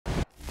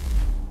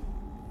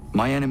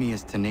My enemy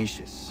is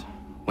tenacious.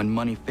 When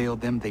money failed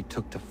them, they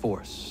took to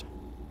force.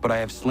 But I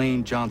have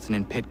slain Johnson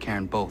and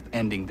Pitcairn both,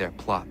 ending their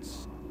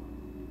plots.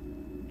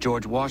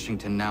 George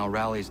Washington now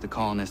rallies the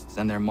colonists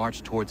and their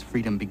march towards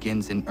freedom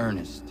begins in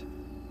earnest.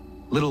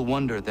 Little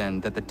wonder,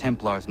 then, that the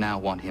Templars now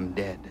want him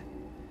dead.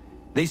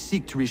 They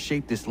seek to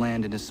reshape this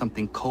land into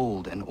something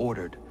cold and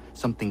ordered,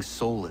 something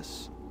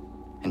soulless.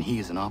 And he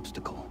is an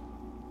obstacle.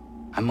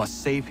 I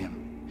must save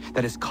him,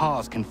 that his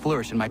cause can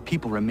flourish and my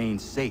people remain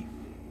safe.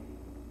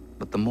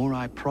 But the more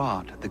I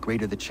prod, the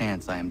greater the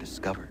chance I am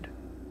discovered.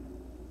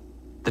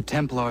 The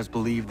Templars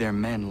believe their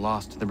men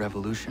lost the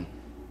revolution.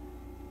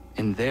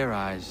 In their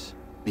eyes,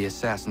 the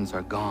assassins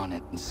are gone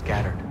and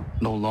scattered,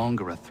 no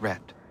longer a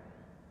threat.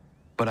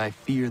 But I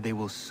fear they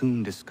will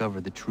soon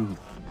discover the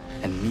truth,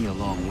 and me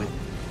along with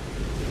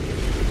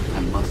it.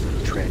 I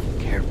must tread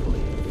carefully.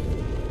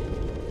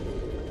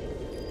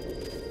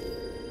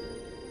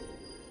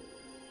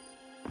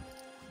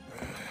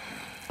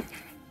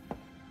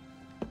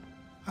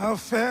 How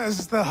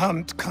fares the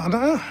hunt,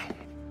 Connor?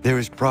 There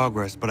is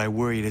progress, but I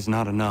worry it is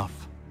not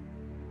enough.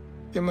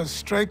 You must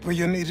strike where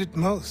you need it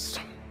most.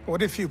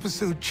 What if you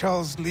pursued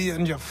Charles Lee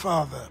and your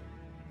father?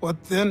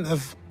 What then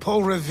of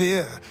Paul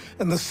Revere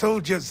and the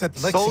soldiers at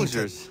Lexington?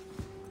 Soldiers?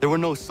 There were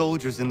no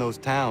soldiers in those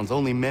towns,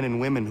 only men and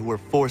women who were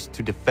forced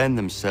to defend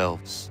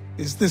themselves.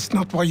 Is this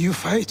not why you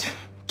fight?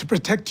 To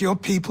protect your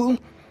people?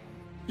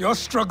 Your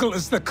struggle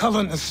is the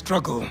colonist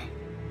struggle.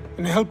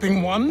 In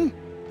helping one,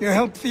 you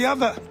help the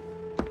other.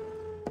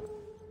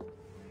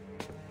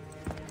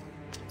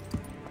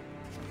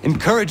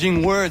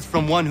 Encouraging words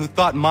from one who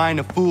thought mine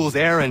a fool's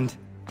errand.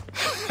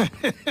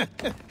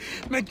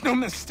 Make no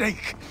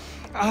mistake,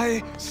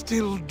 I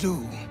still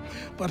do.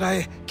 But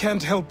I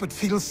can't help but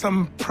feel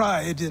some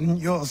pride in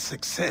your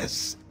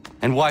success.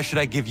 And why should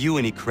I give you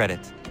any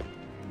credit?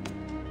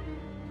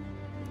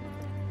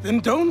 Then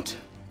don't.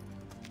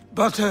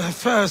 But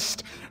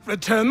first,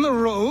 return the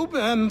robe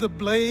and the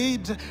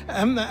blade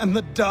and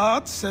the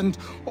darts and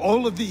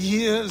all of the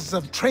years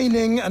of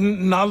training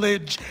and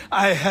knowledge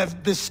I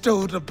have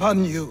bestowed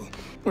upon you.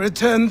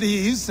 Return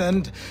these,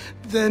 and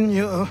then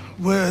your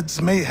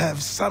words may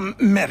have some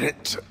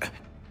merit.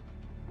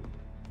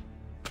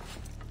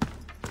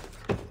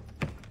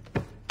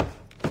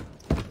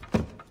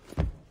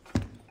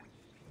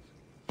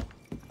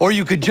 Or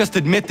you could just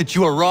admit that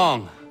you are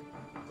wrong.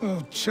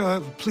 Oh,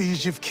 child,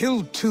 please, you've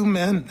killed 2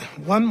 men.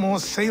 One more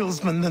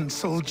salesman than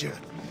soldier.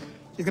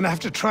 You're gonna have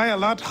to try a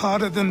lot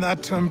harder than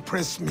that to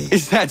impress me.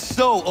 Is that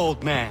so,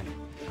 old man?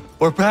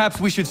 Or perhaps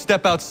we should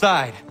step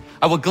outside.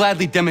 I will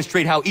gladly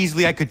demonstrate how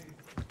easily I could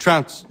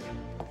trounce.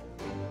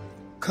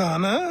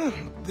 Connor,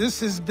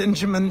 this is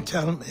Benjamin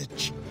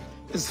Talmadge.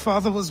 His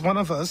father was one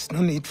of us,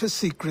 no need for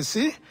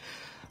secrecy.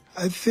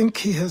 I think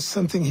he has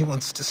something he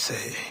wants to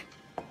say.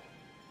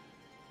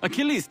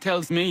 Achilles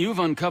tells me you've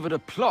uncovered a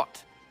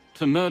plot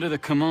to murder the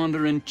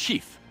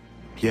Commander-in-Chief.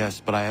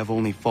 Yes, but I have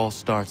only false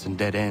starts and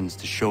dead ends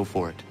to show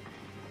for it.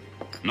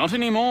 Not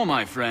anymore,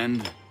 my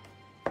friend.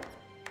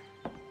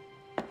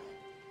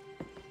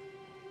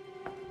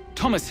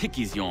 Thomas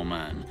Hickey's your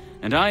man,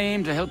 and I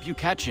aim to help you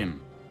catch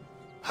him.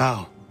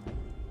 How?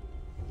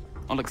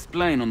 I'll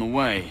explain on the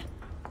way.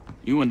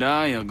 You and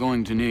I are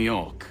going to New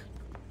York.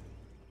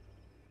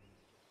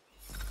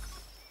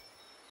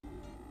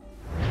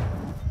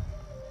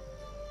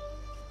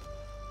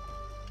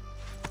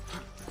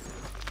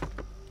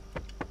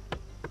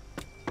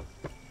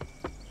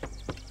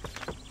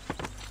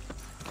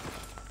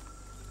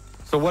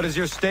 So what is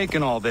your stake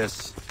in all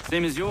this?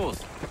 Same as yours.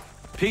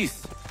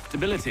 Peace,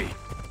 stability.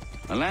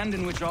 A land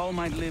in which all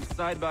might live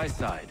side by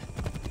side.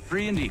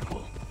 Free and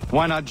equal.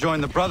 Why not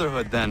join the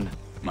Brotherhood, then?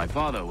 My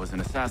father was an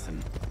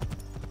assassin.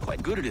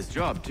 Quite good at his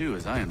job, too,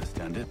 as I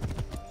understand it.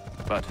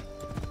 But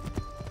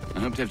I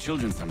hope to have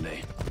children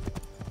someday.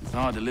 It's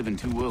hard to live in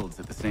 2 worlds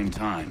at the same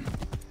time.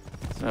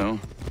 So,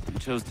 I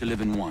chose to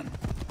live in one.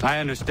 I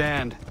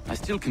understand. I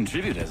still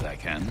contribute as I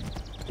can.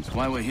 It's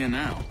why we're here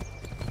now.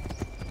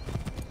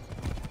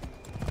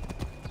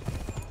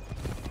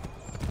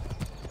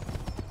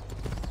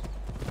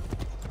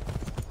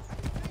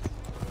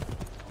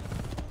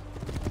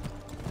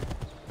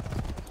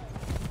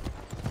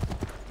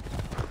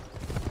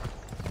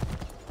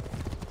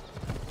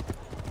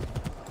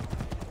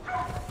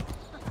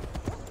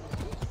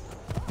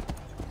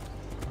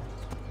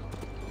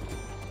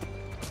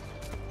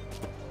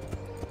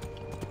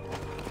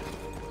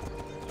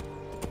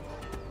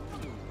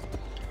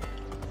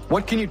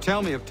 What can you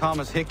tell me of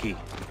Thomas Hickey?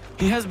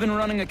 He has been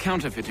running a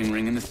counterfeiting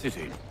ring in the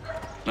city.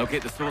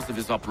 Locate the source of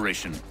his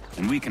operation,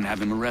 and we can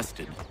have him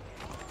arrested.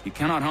 He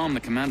cannot harm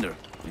the commander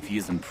if he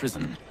is in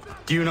prison.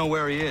 Do you know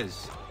where he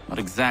is? Not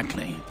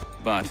exactly,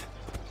 but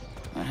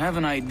I have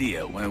an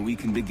idea where we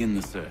can begin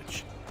the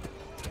search.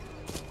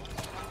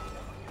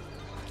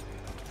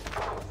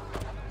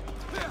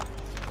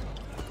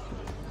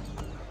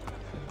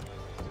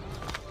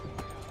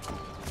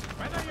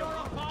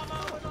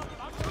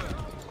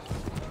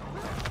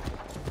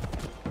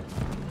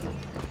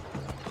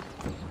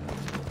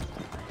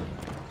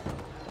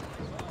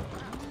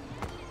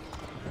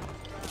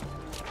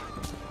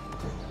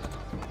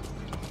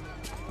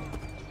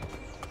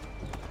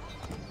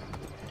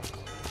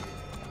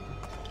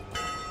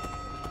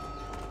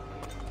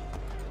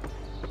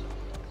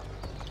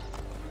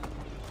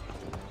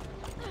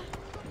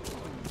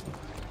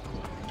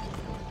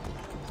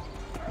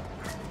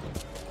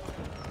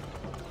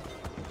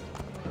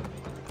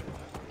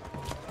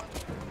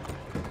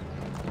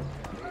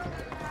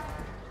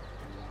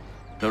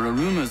 There are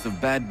rumors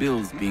of bad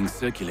bills being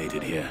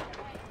circulated here.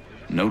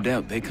 No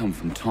doubt they come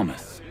from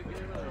Thomas.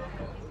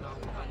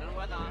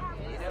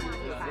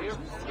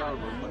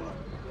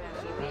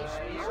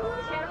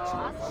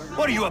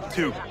 What are you up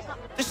to?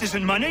 This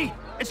isn't money.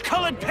 It's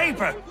colored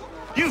paper.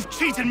 You've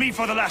cheated me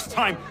for the last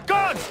time.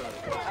 God!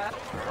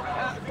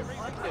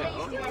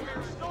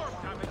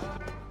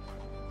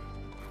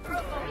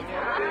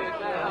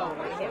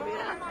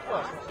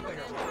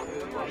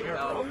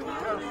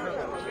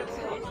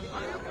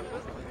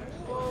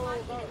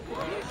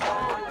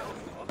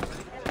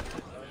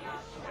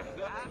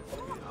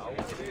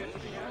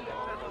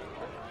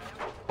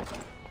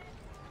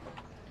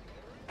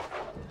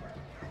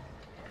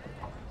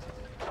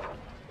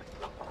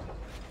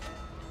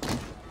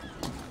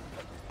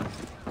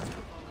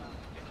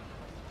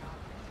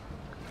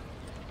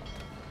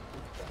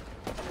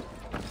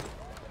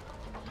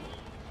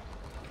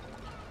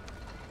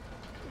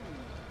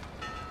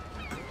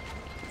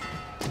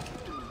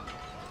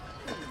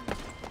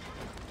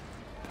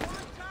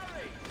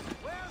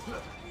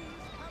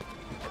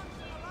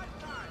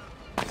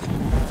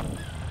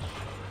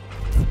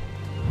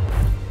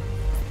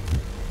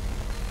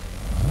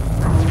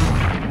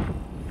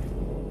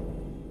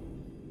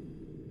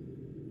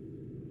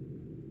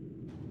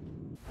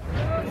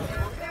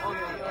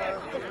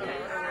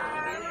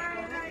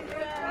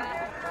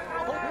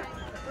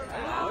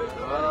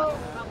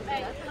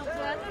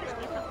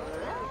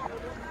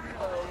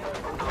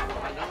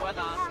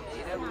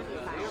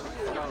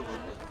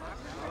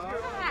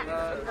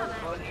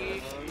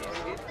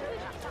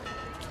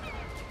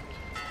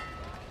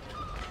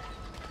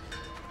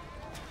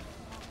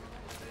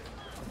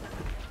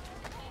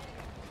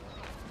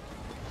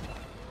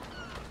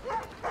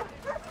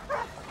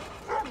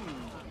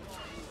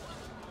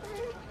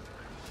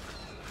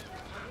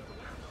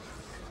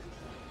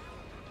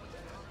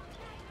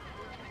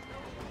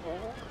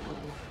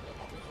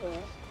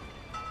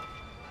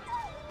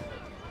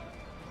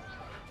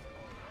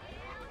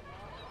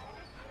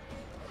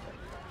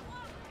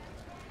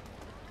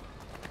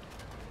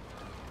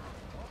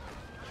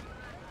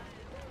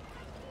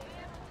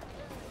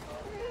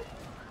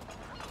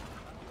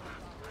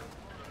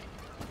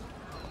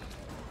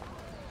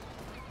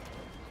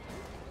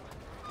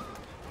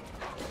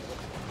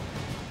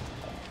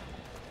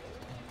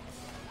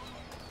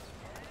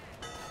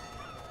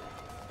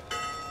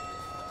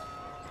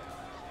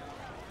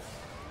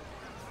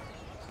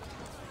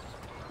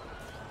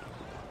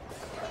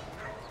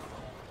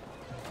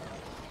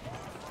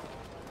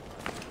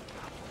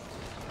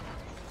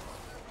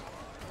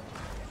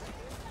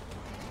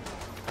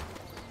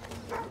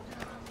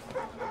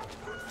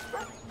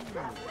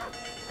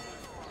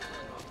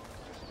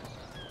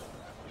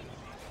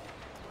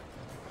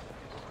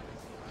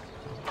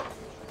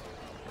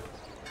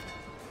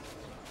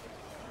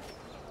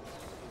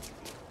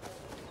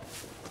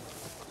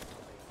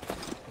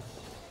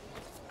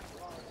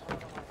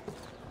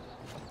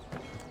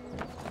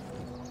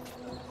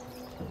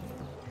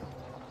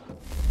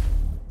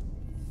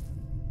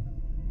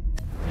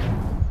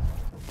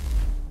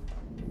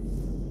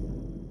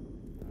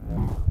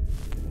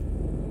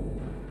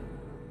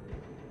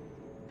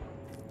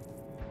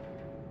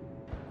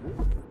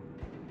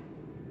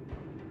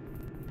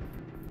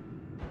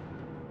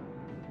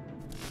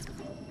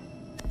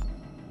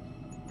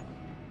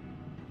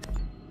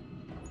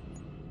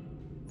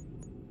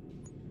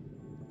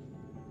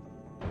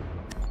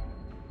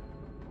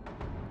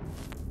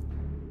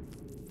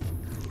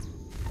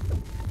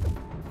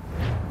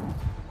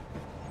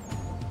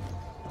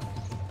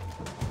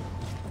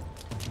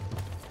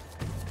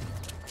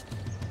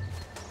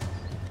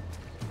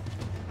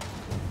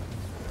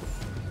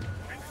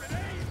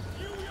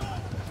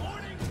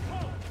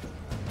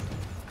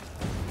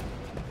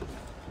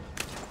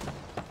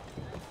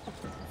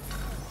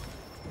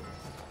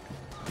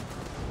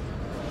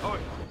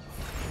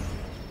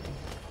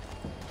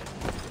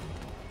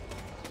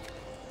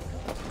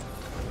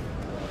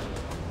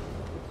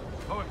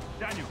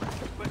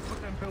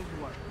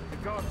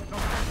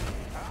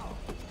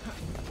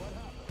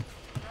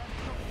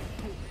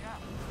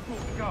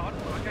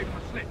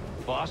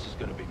 Boss is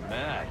gonna be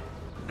mad.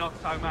 Not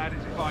so mad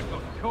as if I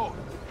got caught.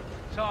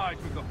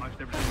 Besides, we've got most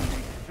everything we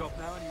need for the job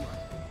now anyway.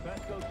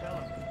 Best go tell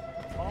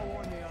him. I'll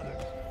warn the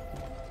others.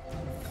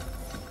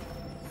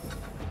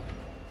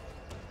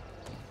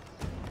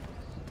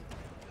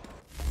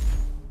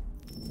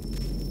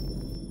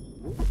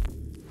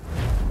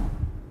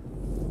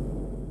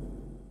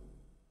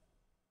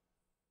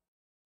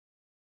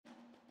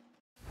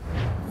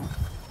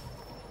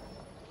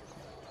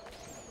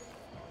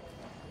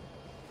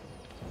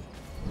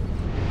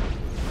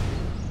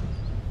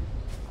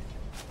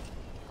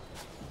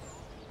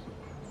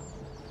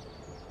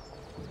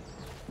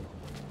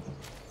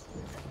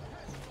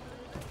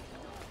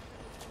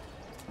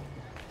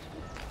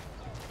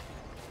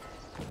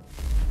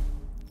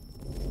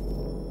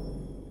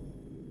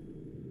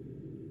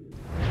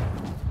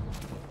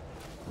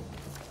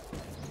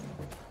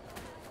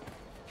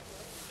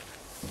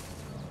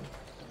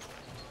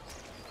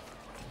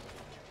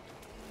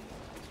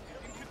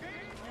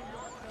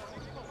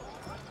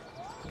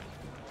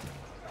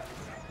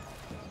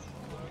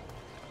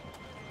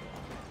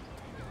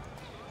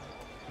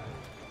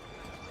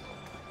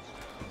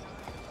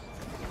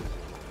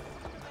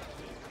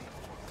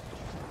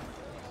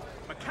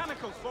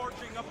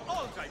 forging of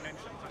all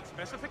dimensions and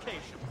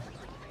specifications.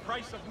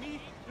 Price of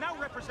meat now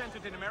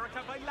represented in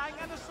America by Lang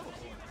 &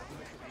 Associates.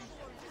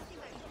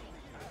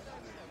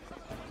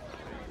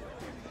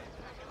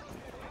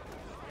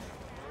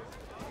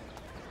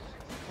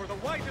 For the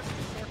widest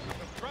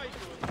assortment of dry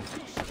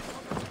goods,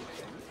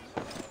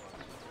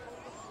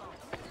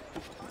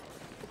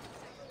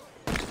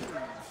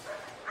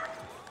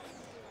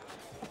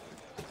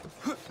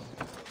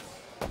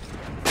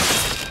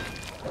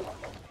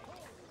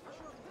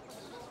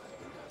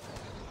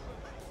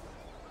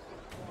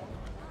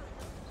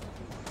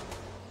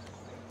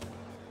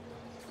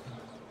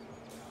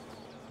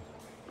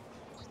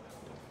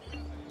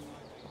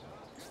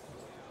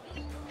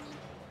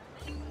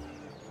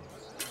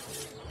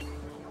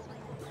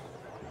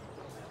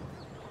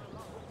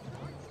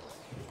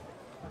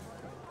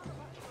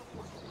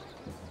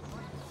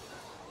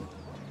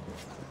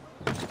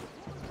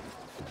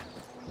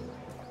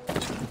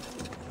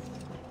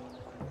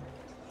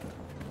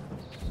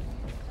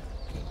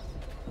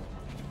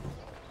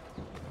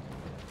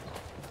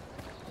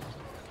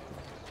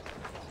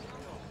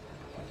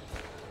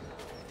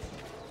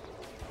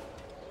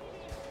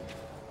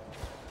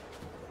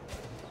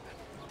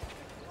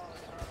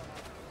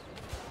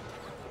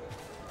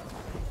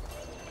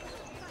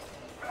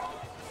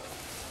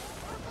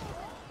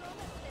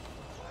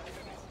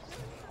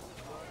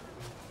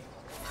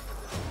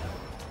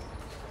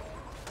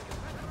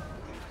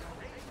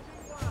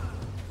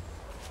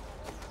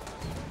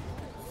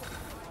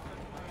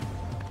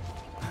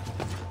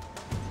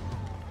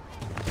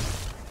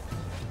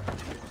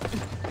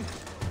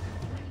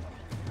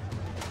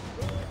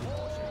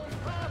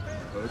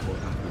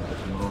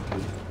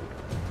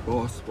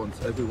 Boss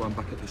wants everyone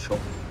back at the shop.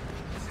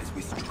 Says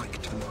we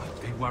strike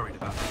tonight. Be worried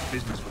about this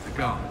business with the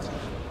guards.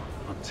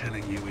 I'm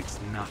telling you, it's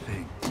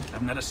nothing.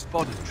 Haven't had a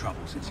spot of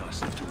trouble since I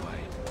slipped away.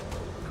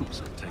 Of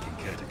course, I'm taking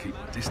care to keep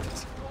my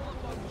distance.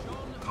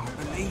 Can't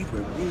believe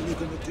we're really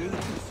gonna do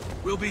this.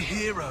 We'll be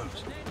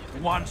heroes.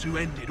 The ones who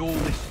ended all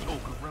this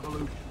talk of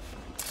revolution.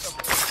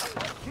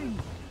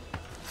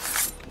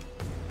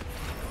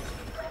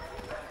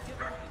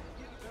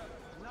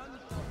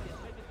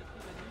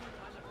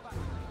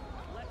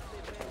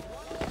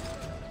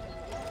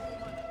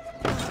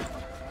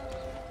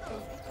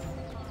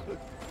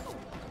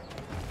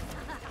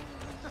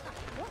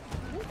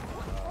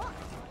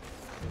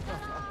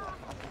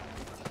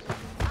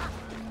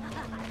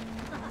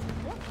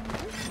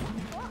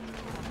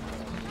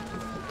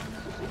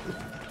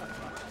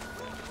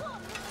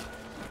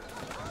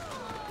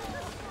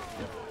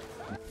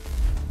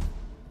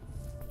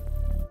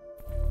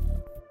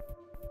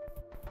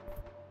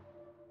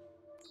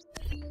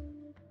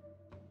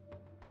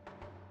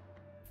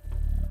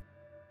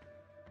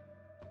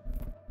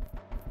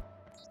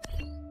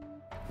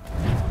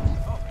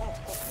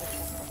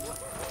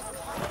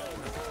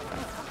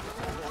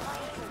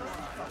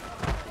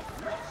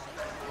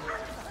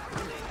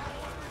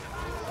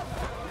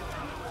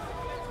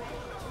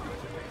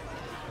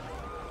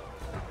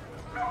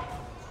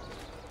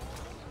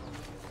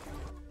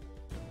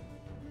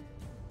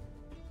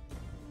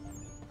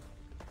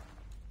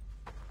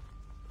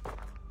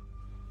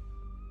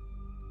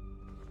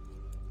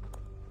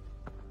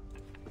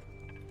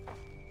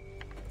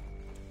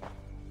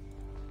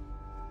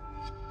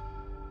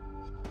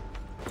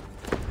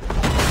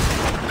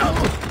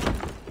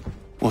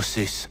 What's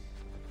this?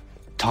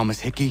 Thomas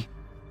Hickey?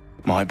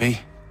 Might be.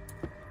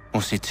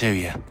 What's it to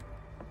you?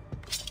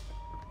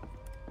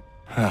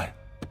 Right.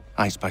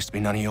 Ain't supposed to be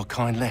none of your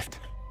kind left.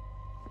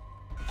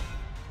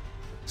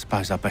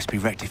 Suppose I'd best be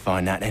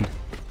rectifying that then.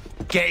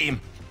 Get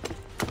him!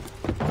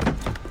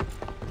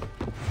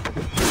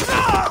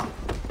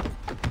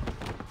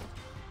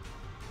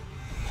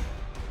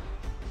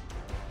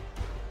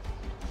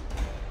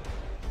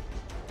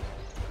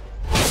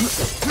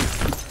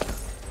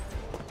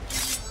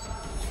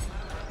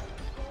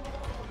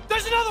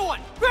 there's another one!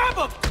 Grab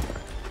him!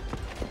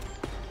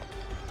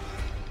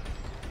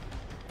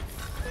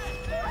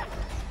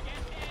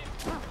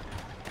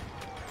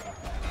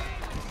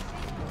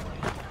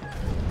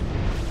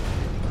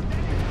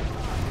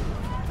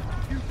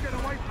 You get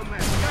away from there.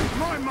 That's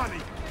my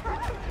money.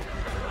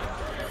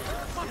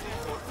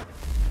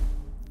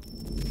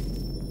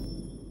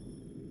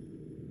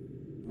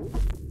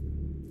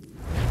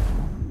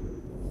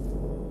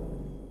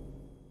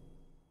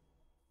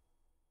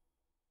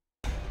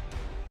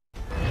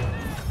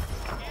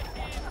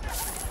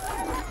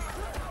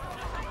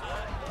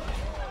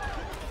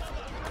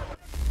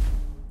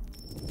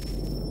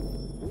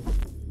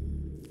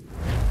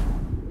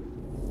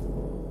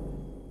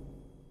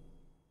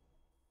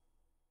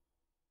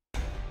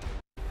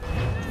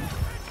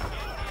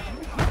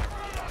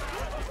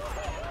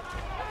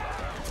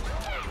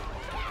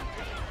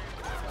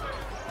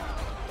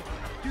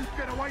 You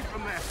get away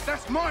from there.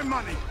 That's my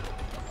money.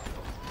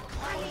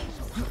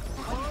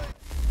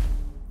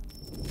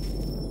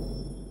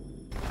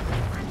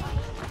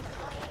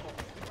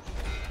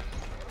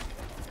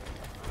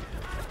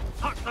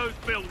 Touch those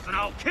bills and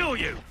I'll kill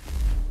you!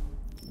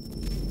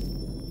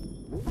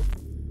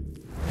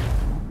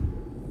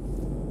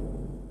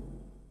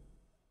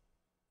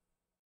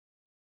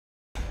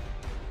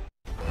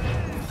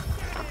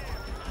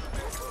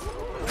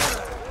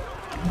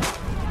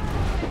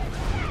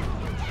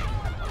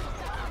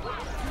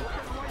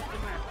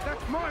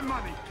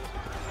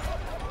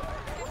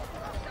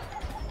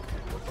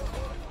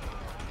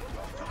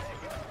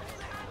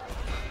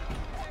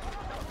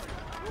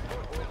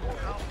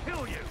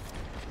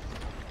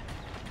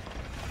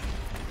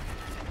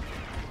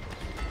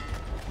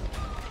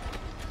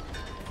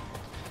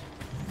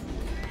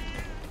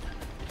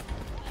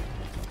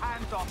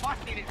 gloves off.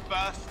 I seen it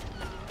first.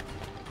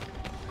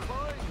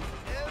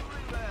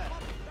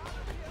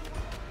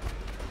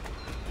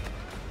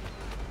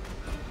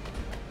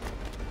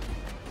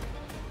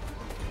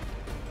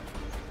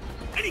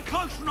 Any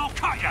closer and I'll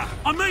cut ya!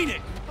 I mean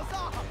it!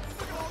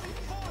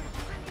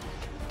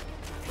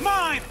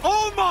 Mine!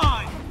 All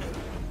mine!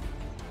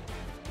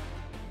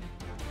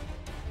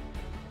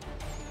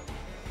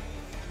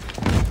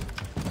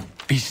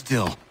 Be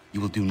still. You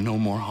will do no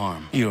more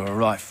harm. You're a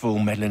right fool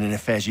meddling in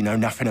affairs you know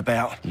nothing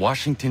about.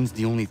 Washington's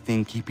the only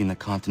thing keeping the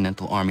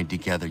Continental Army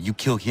together. You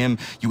kill him,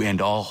 you end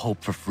all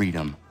hope for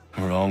freedom.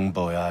 Wrong,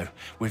 boyo.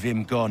 With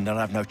him gone, they'll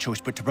have no choice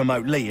but to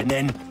promote Lee, and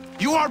then...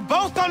 You are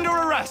both under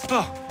arrest!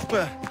 Oh,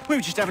 well, we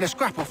were just having a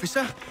scrap,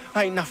 officer.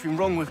 Ain't nothing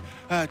wrong with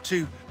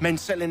two men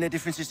settling their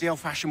differences the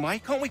old-fashioned way.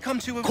 Can't we come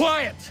to a...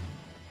 Quiet!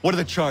 What are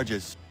the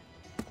charges?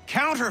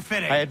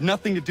 Counterfeiting! I had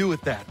nothing to do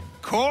with that.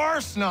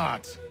 Course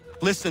not!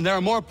 Listen, there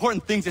are more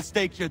important things at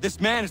stake here. This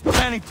man is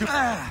planning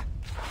to...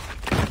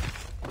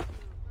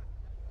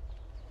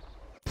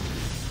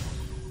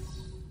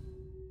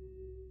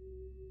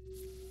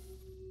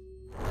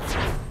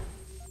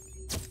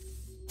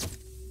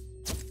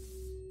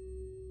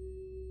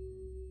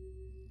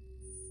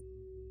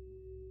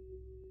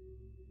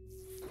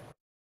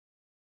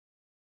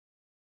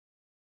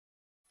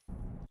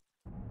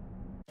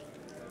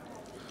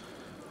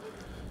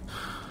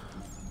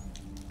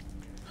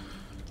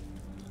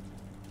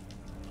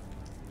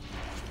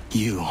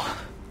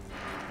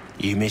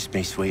 You missed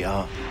me,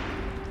 sweetheart.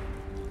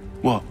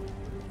 What?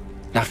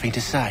 Nothing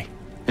to say?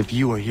 If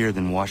you are here,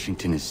 then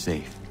Washington is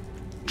safe.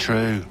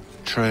 True.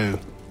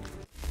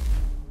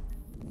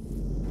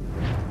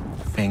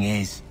 Thing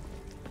is,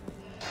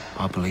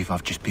 I believe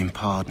I've just been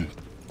pardoned.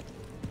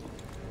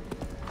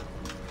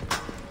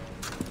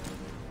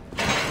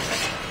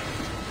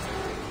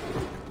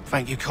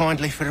 Thank you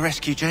kindly for the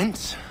rescue,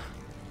 gents.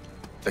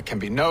 There can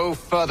be no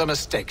further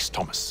mistakes,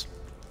 Thomas.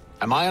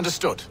 Am I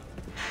understood?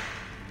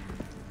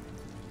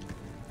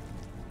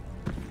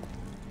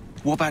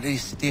 What about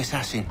the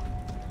assassin?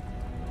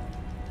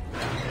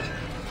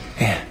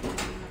 Yeah.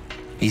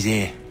 He's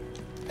here.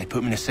 They put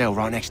him in a cell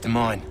right next to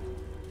mine.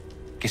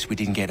 Guess we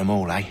didn't get them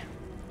all, eh?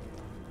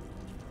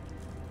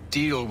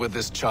 Deal with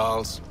this,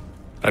 Charles.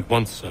 At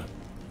once, sir.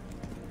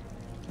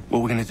 What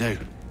are we gonna do?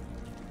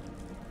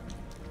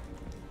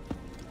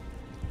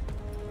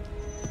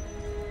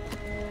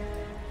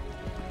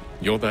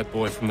 You're that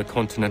boy from the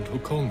Continental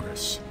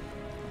Congress.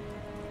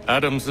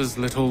 Adams's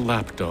little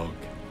lapdog.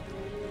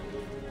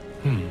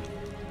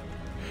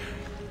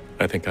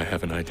 I think I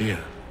have an idea.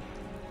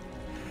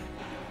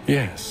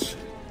 Yes.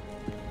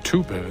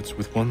 2 birds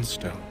with 1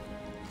 stone.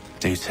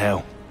 Do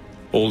tell.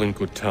 All in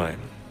good time.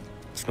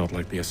 It's not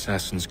like the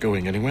assassin's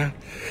going anywhere.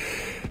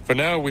 For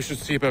now, we should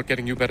see about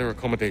getting you better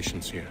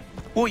accommodations here.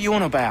 What are you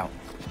on about?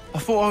 I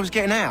thought I was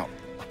getting out.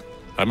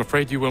 I'm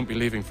afraid you won't be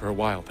leaving for a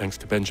while, thanks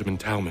to Benjamin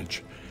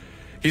Talmadge.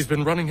 He's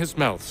been running his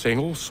mouth, saying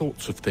all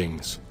sorts of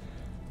things.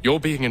 You're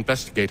being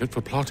investigated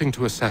for plotting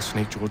to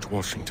assassinate George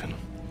Washington.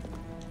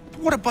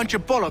 What a bunch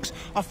of bollocks.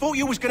 I thought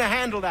you was gonna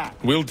handle that.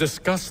 We'll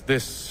discuss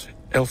this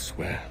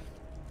elsewhere.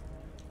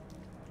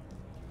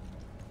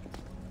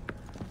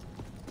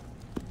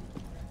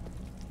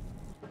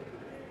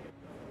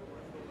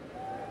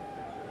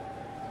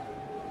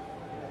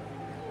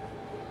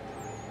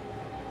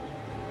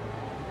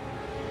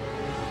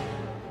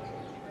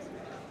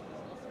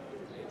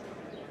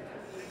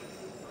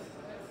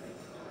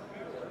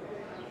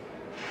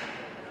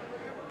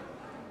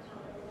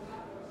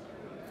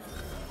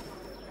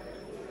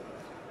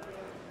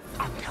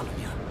 I'm telling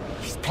you,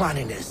 he's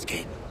planning to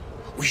escape.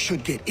 We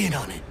should get in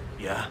on it.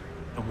 Yeah?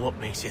 And what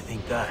makes you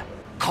think that?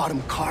 Caught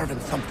him carving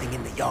something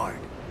in the yard.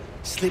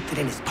 Slipped it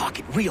in his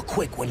pocket real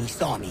quick when he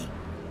saw me.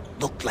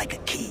 Looked like a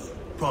key.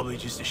 Probably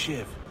just a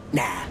shiv.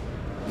 Nah,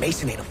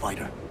 Mason ain't a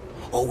fighter.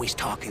 Always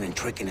talking and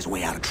tricking his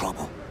way out of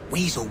trouble.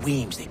 Weasel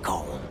Weems, they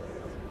call him.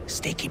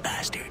 Sneaky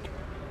bastard.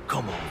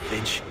 Come on,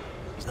 Finch.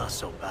 He's not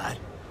so bad.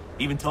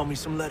 Even told me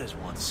some letters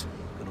once.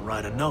 Gonna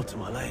write a note to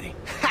my lady.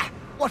 Ha!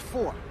 What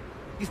for?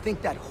 You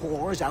think that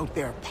whore's out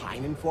there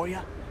pining for you?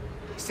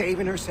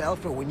 Saving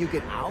herself for when you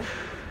get out?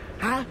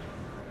 Huh?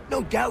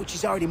 No doubt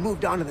she's already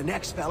moved on to the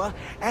next fella,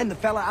 and the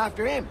fella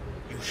after him.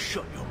 You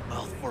shut your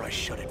mouth before I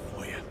shut it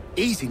for you.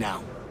 Easy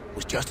now. It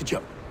was just a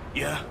joke.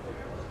 Yeah?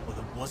 Well,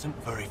 it wasn't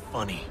very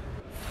funny.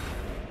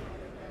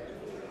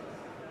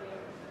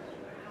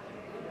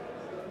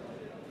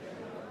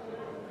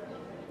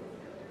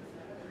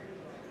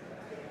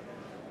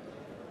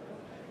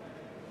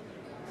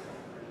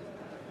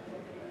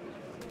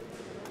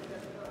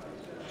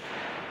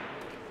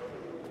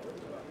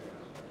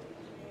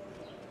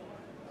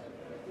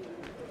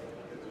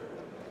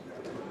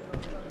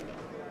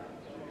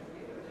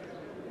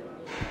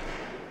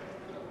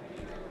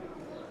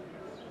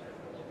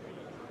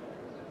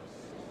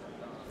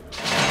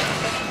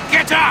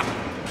 Get up!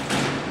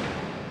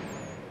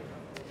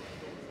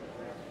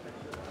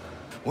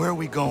 Where are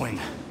we going?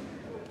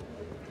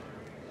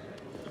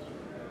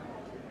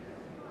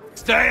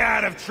 Stay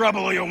out of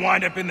trouble or you'll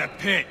wind up in the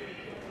pit.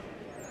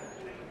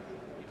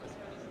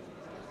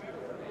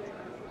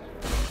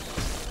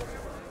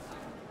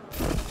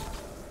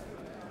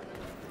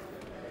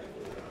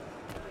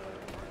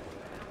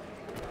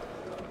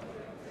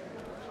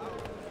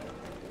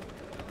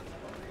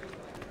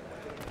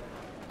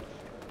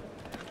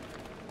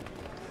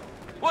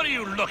 What are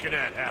you looking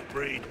at,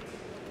 half-breed?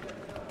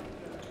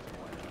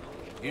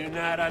 You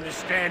not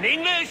understand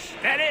English?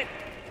 That it?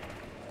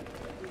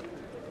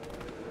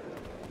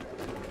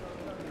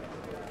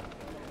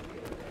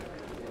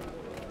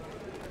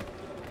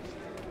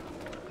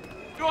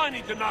 Do I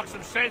need to knock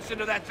some sense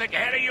into that thick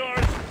head of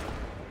yours?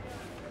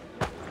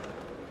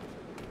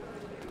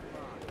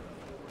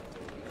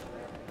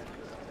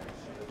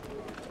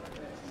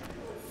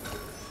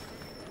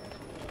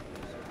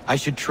 I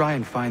should try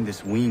and find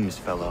this Weems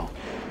fellow.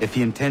 If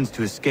he intends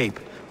to escape,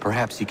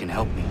 perhaps he can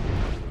help me.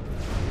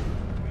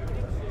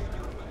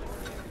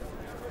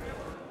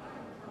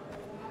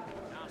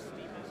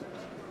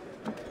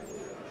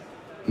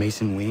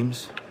 Mason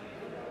Weems?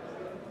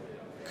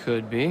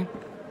 Could be.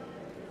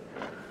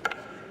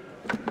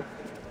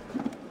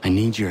 I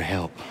need your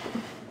help.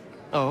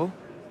 Oh?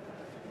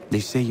 They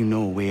say you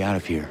know a way out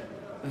of here.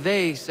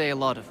 They say a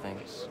lot of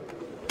things.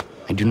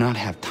 I do not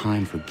have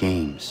time for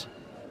games.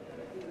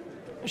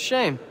 A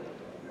shame,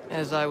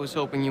 as I was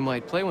hoping you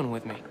might play one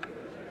with me.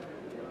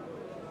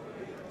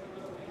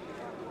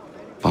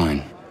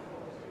 Fine.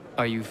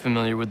 Are you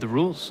familiar with the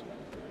rules?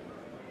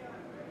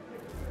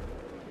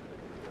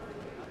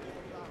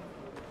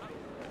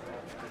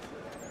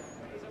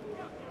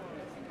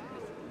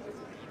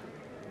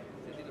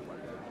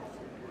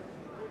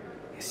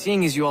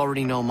 Seeing as you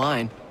already know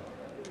mine,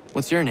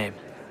 what's your name?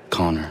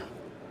 Connor.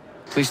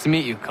 Pleased to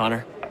meet you,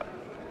 Connor.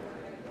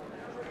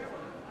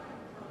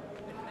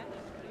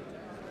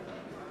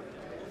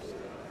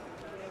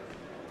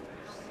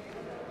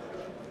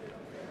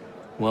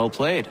 Well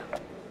played.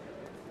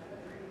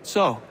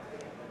 So,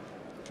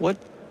 what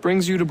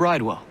brings you to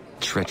Bridewell?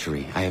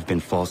 Treachery. I have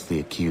been falsely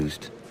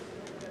accused.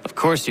 Of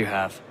course you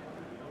have.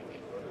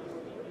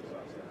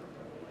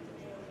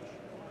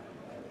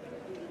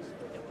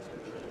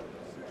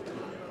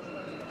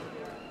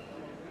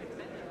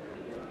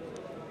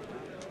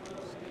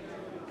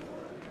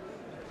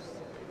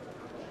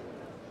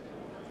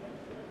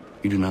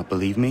 You do not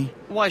believe me?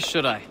 Why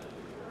should I?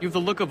 You've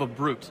the look of a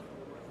brute.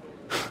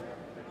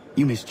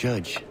 You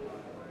misjudge.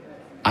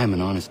 I am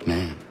an honest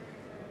man.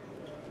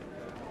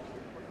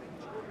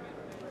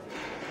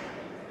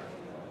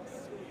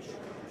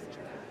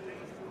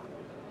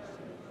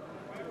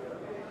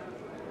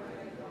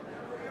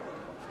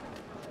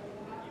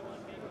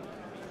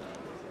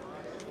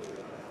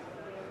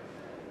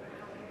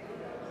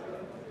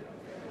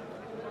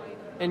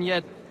 And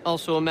yet,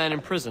 also a man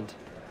imprisoned.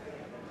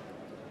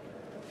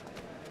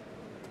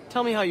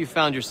 Tell me how you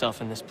found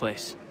yourself in this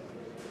place.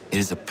 It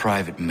is a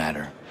private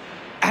matter.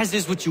 As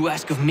is what you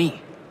ask of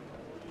me.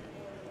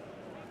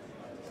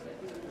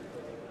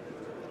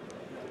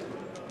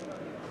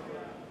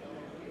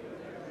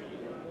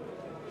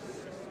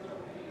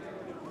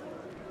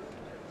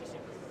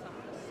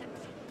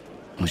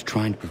 I was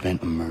trying to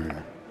prevent a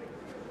murder.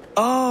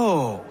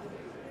 Oh!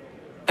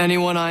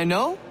 Anyone I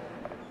know?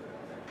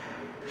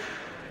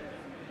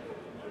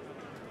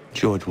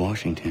 George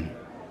Washington.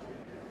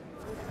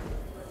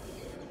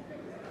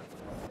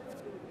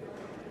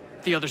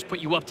 The others put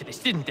you up to this,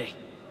 didn't they?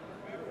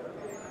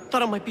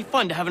 Thought it might be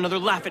fun to have another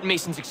laugh at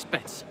Mason's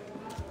expense.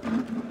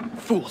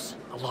 Fools,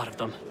 a lot of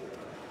them.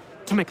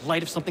 To make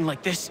light of something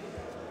like this.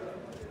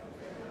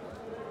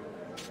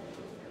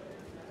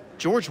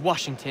 George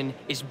Washington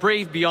is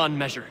brave beyond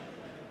measure,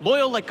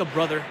 loyal like a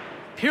brother,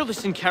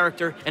 peerless in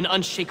character, and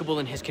unshakable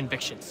in his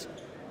convictions.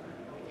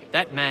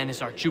 That man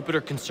is our Jupiter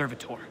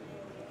Conservator,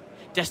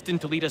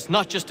 destined to lead us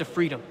not just to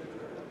freedom,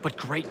 but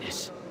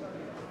greatness.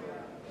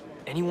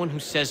 Anyone who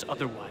says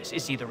otherwise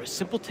is either a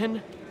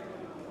simpleton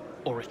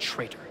or a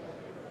traitor.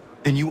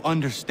 Then you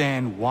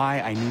understand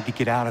why I need to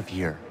get out of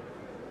here.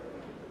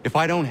 If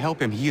I don't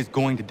help him, he is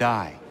going to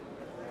die.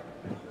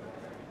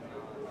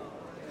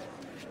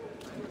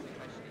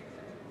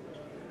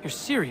 You're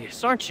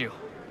serious, aren't you?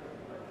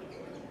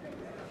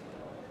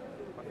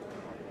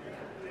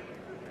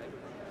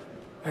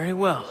 Very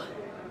well.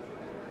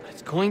 But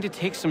it's going to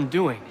take some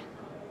doing.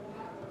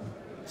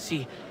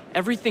 See,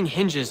 everything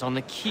hinges on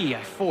the key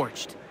I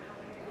forged.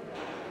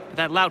 But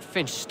that lout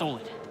Finch stole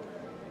it.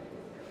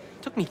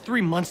 Took me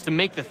 3 months to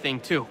make the thing,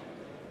 too.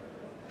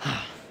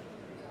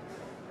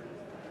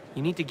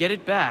 You need to get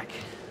it back,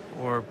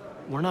 or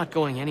we're not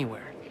going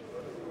anywhere.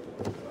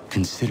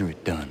 Consider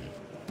it done.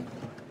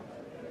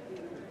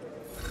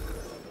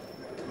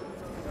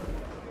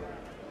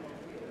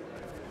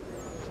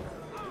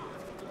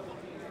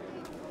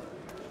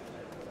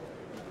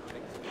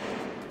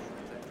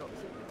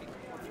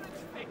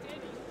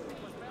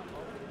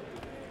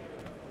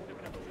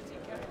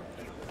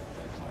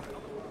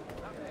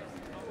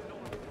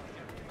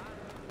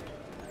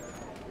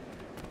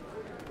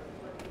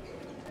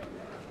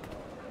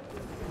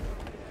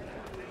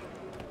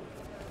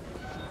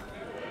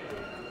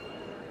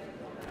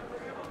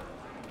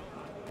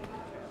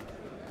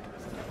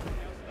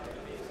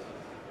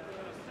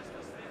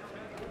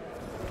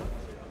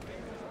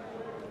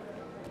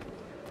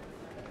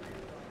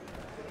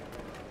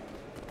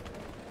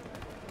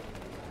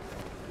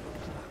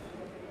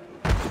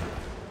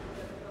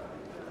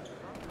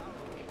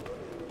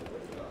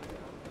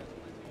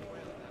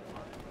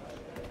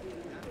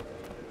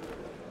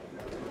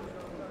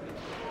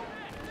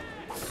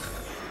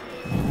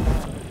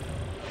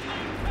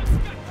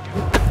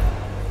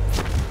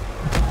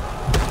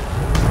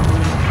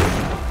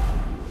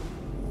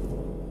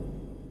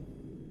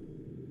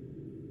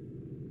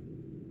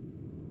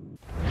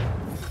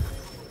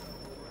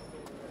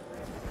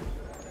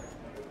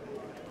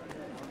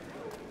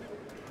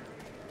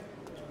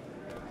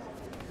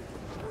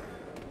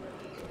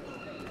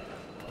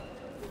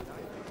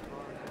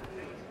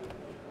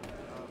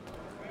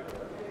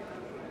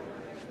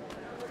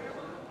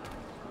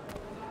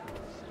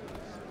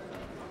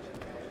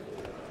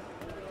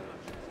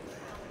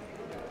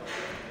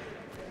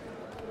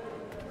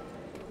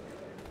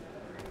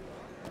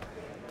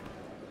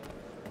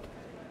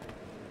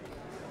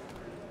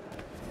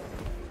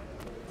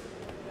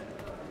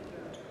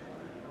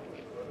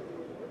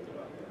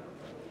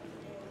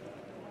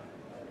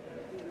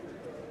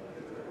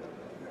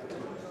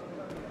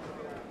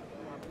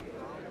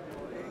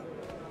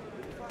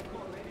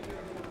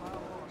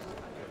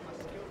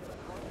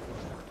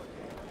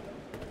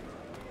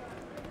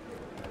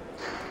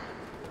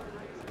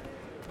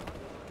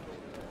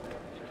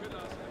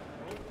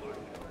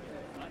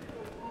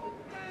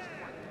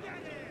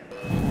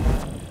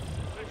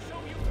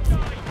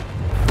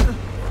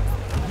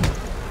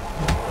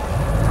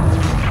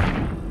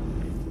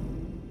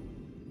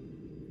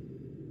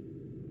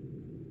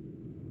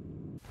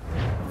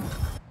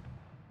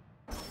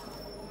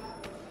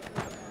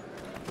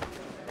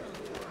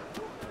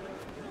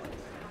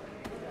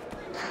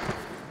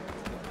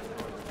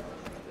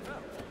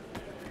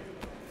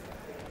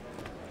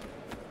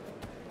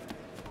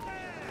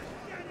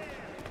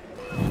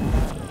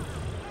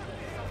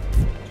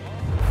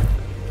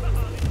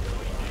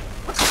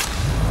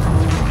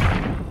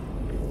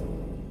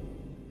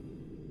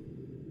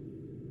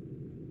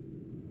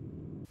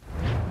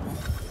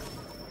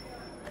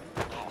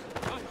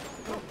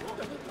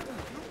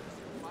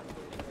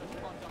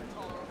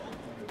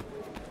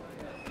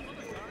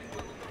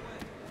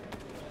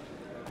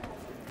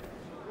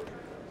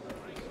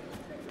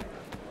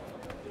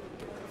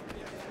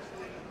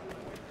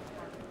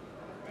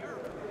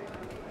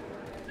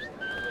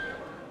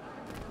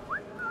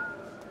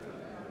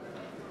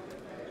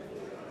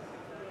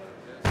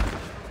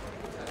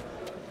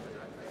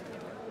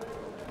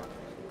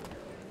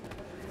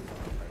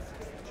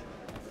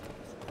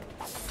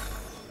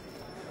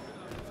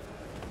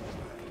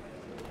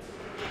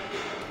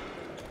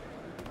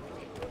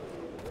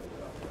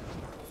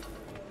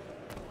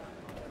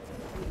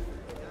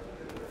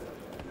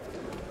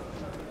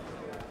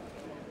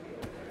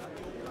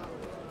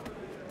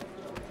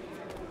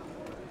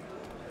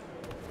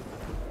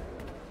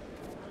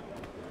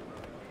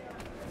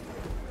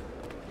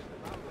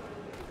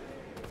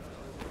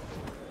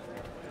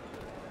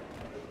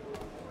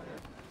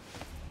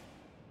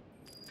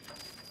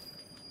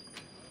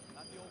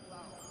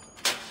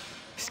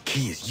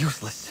 key is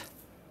useless.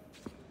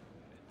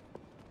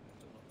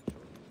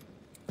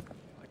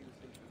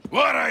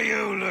 What are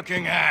you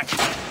looking at?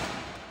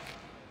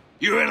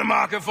 You in the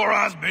market for a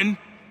husband?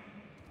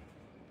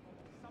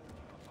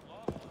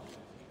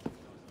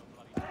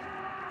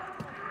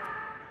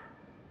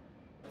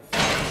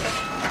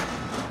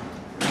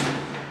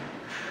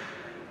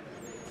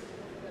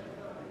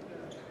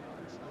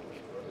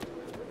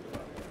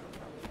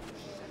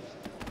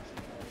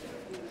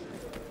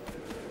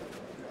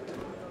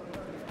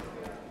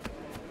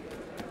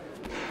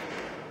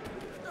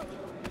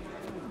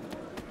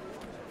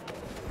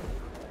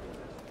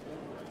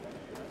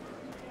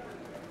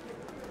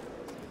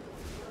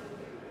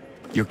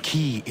 Your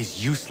key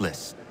is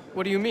useless.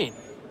 What do you mean?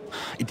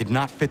 It did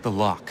not fit the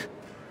lock.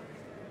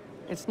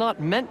 It's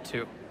not meant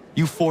to.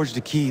 You forged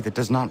a key that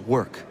does not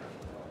work.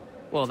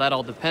 Well, that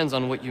all depends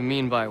on what you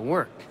mean by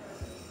work.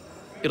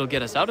 It'll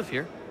get us out of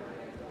here.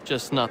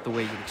 Just not the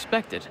way you'd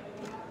expected.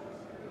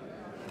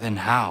 Then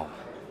how?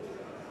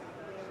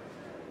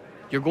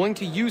 You're going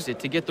to use it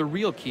to get the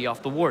real key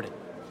off the Warden.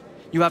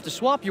 You have to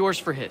swap yours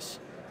for his.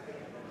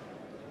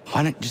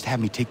 Why not just have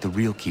me take the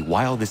real key?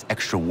 Why all this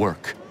extra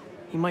work?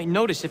 He might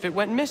notice if it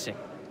went missing.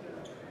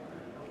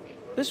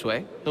 This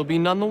way, he'll be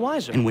none the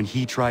wiser. And when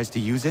he tries to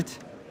use it?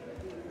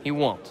 He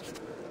won't.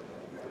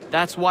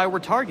 That's why we're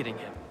targeting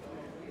him.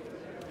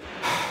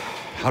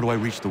 How do I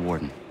reach the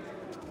Warden?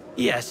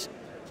 Yes.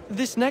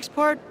 This next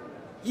part,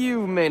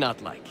 you may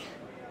not like.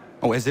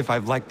 Oh, as if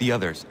I've liked the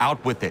others.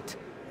 Out with it.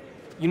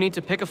 You need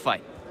to pick a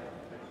fight.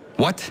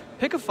 What?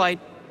 Pick a fight,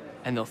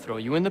 and they'll throw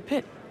you in the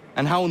pit.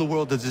 And how in the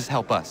world does this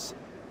help us?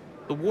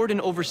 The Warden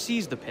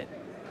oversees the pit.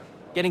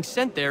 Getting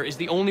sent there is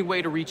the only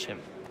way to reach him.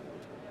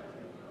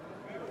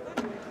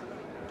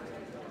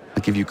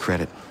 I'll give you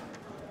credit.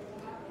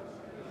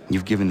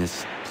 You've given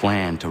this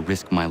plan to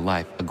risk my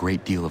life a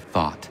great deal of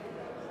thought.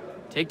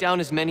 Take down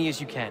as many as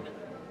you can.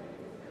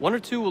 1 or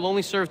 2 will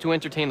only serve to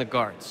entertain the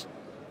guards.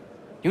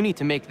 You need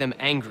to make them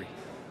angry.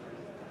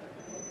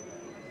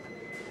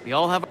 We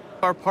all have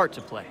our part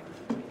to play.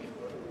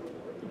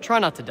 Try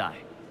not to die.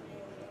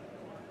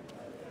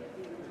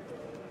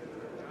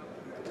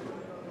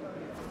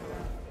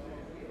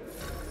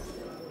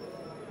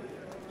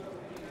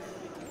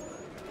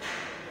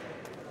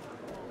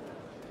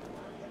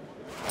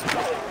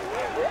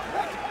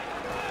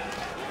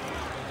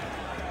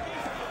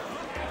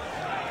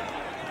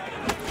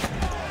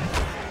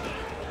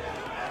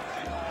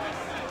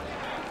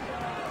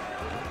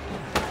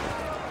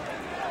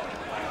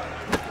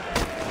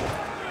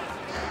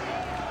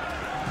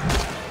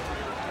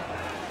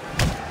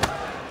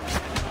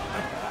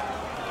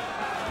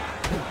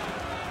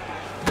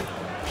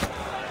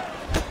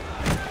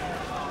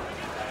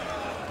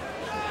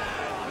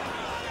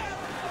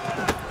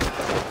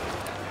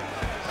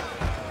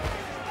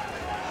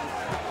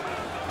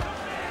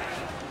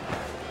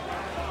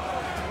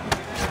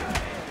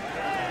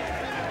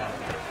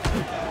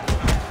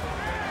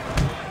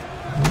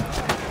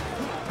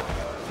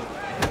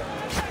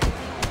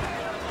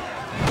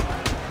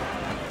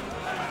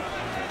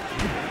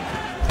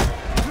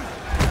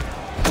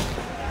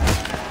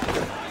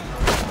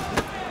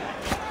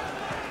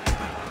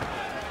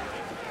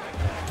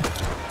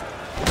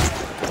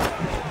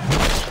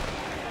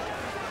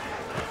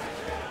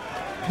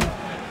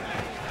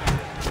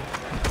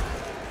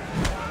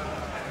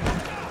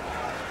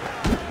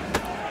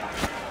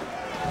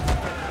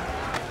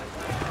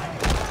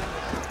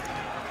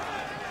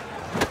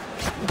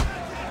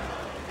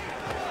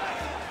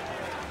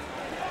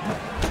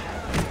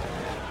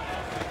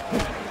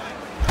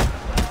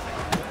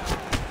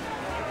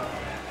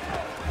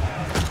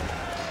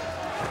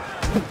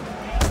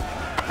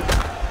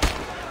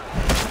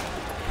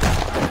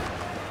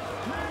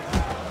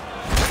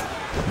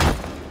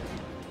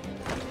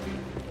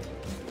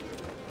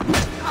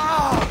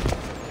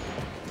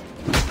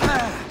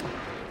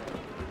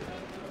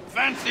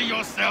 Fancy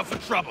yourself a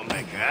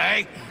troublemaker,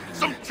 eh?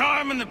 Some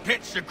time in the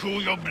pits to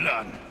cool your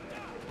blood.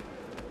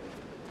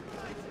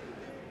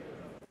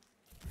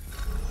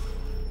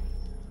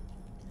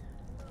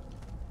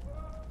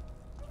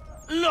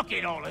 Look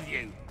at all of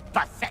you,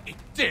 pathetic,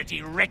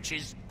 dirty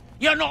wretches.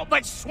 You're not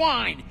but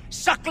swine,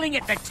 suckling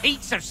at the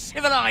teats of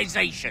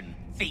civilization.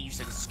 Thieves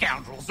and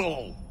scoundrels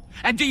all.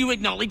 And do you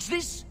acknowledge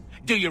this?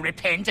 Do you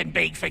repent and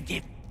beg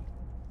forgiveness?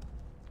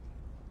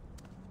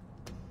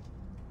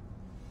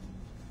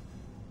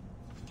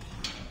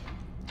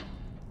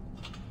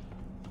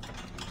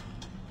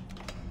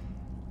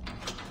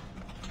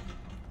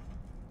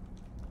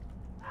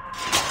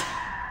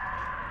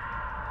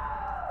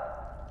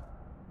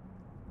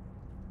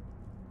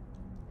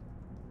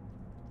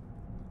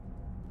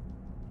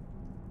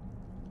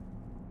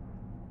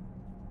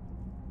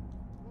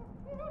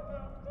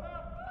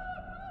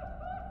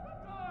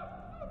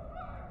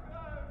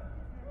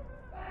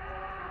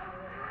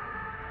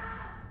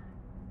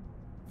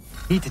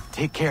 Need to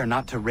take care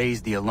not to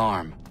raise the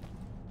alarm.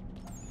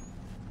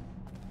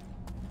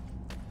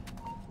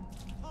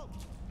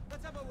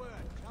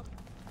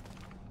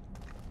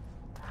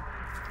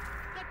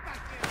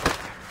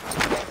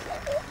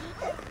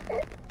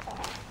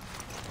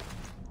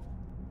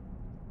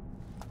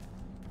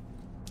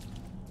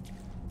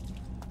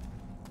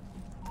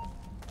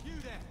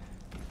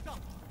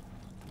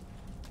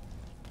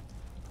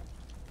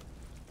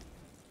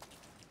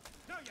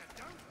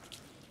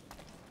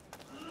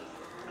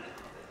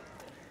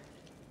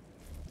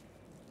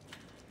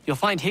 You'll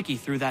find Hickey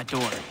through that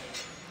door.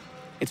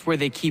 It's where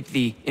they keep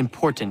the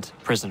important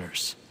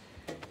prisoners.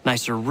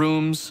 Nicer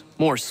rooms,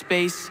 more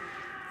space,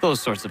 those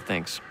sorts of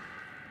things.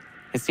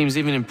 It seems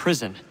even in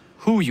prison,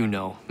 who you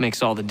know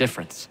makes all the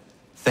difference.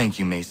 Thank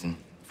you, Mason,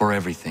 for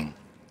everything.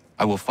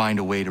 I will find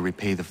a way to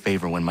repay the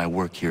favor when my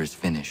work here is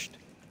finished.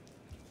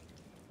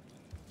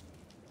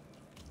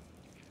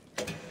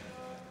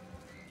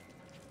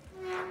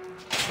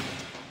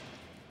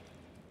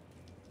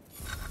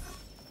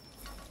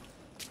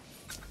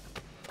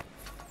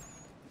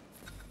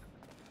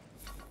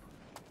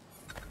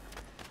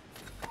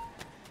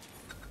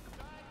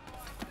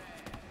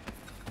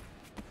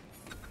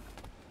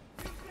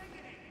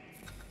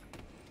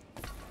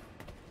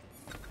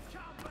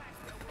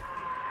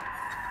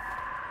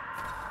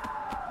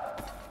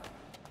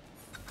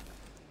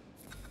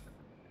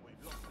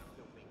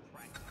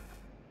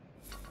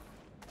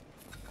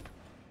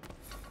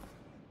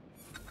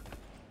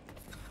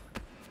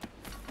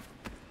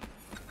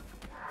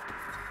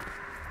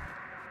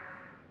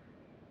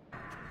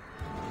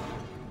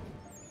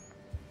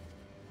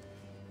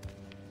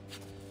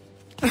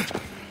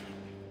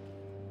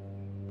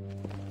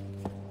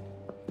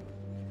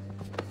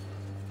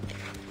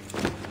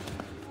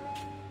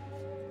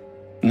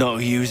 Not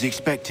who you was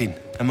expecting,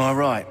 am I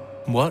right?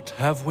 What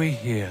have we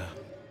here?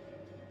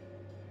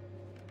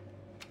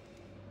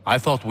 I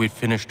thought we'd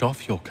finished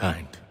off your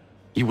kind.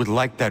 You would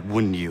like that,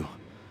 wouldn't you?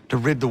 To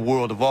rid the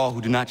world of all who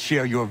do not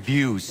share your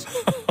views.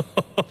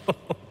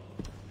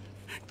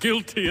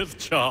 Guilty as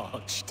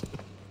charged.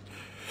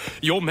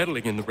 Your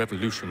meddling in the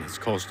revolution has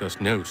caused us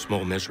no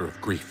small measure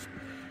of grief.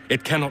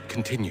 It cannot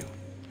continue.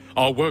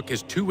 Our work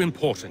is too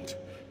important.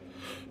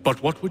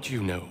 But what would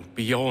you know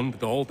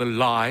beyond all the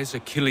lies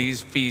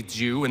Achilles feeds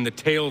you and the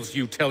tales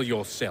you tell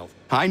yourself?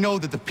 I know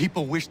that the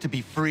people wish to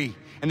be free,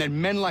 and that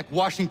men like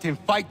Washington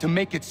fight to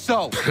make it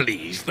so.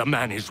 Please, the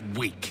man is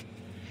weak.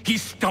 He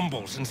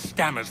stumbles and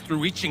stammers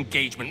through each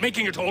engagement,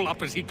 making it all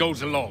up as he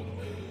goes along.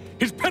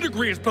 His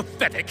pedigree is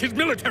pathetic, his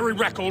military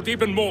record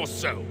even more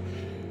so.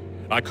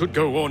 I could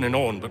go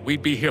on, but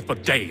we'd be here for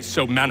days,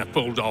 so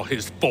manifold are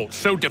his faults,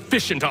 so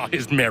deficient are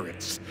his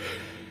merits.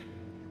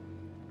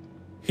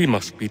 He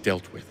must be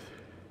dealt with.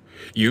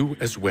 You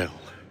as well.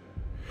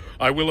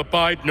 I will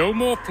abide no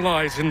more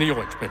flies in the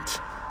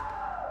ointment.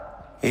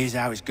 Here's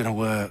how it's gonna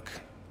work.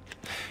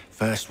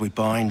 First we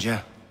bind you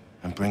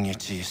and bring you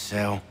to your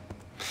cell.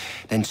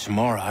 Then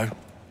tomorrow,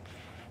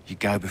 you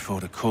go before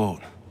the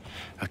court,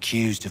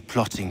 accused of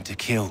plotting to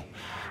kill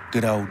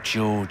good old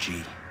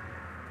Georgie.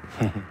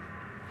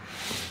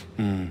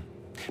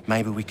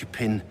 Maybe we could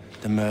pin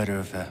the murder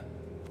of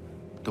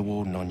the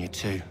warden on you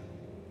too.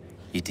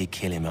 You did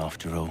kill him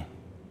after all.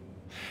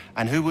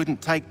 And who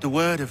wouldn't take the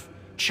word of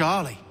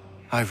Charlie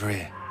over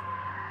here?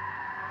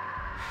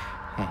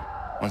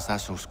 Once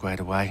that's all squared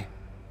away,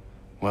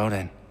 well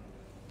then.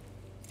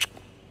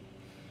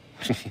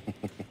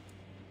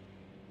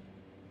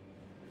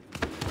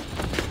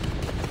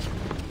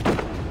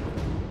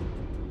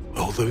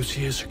 All those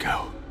years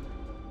ago,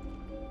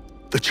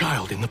 the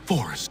child in the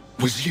forest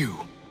was you.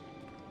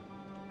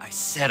 I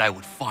said I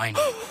would find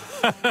you.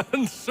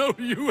 And so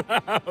you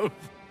have.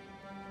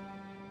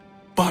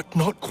 But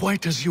not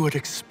quite as you had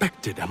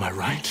expected, am I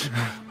right?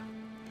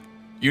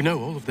 You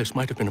know, all of this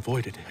might have been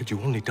avoided had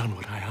you only done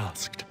what I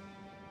asked.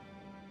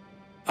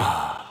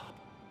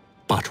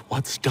 But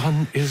what's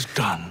done is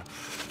done.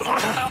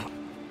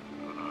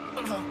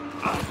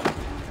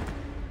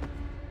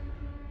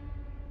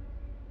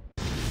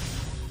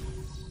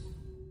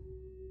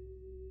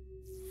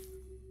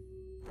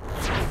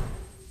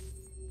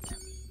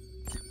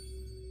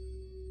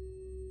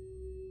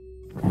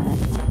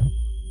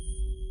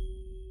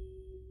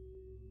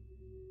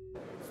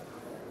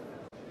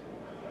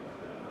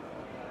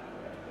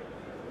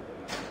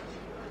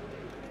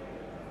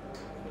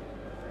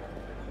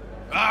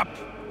 Up!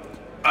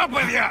 Up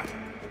with you!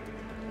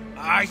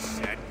 I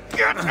said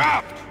get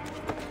up!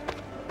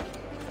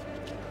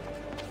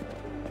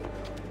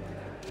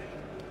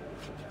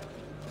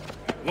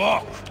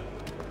 Walk!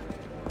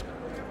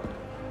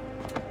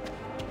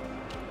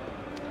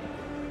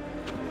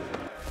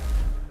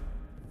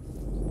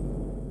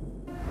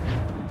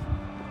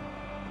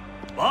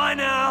 Bye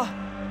now!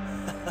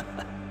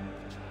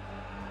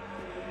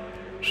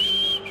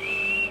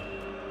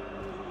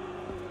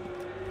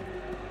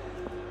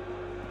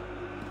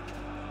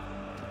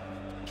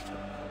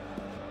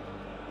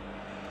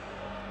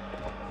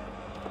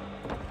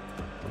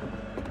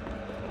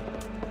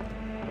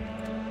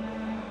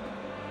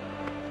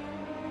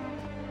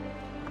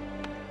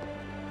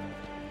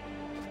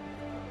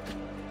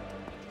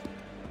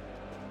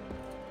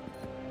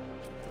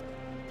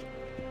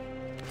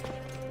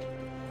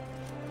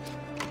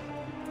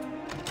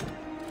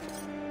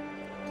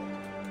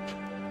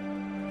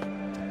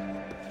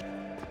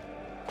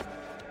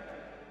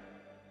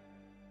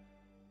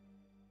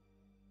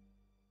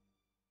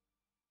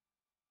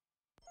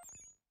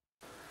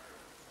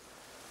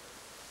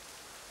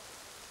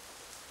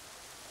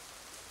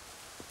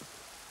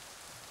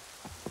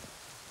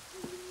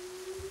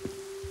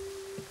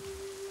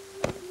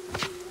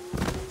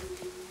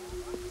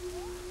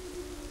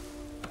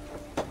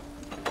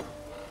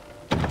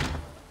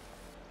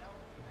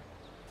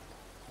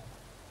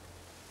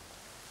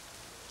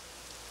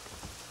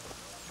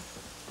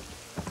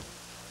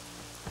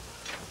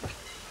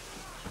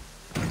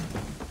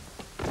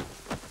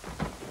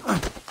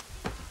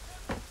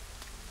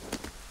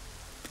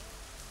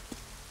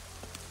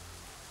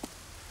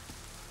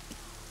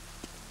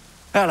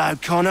 Hello,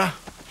 Connor.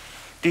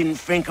 Didn't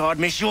think I'd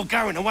miss your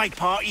going-away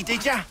party,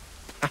 did ya?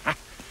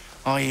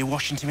 I hear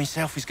Washington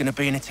himself is going to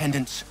be in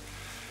attendance.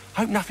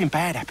 Hope nothing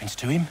bad happens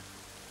to him.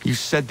 You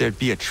said there'd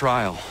be a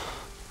trial.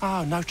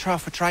 Oh, no trial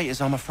for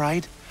traitors, I'm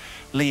afraid.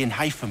 Lee and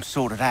Haytham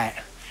sorted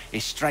that.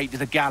 It's straight to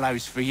the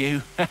gallows for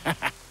you.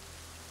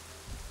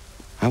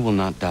 I will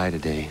not die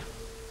today.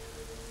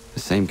 The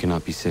same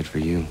cannot be said for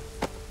you.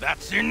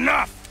 That's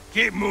enough!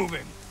 Keep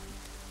moving!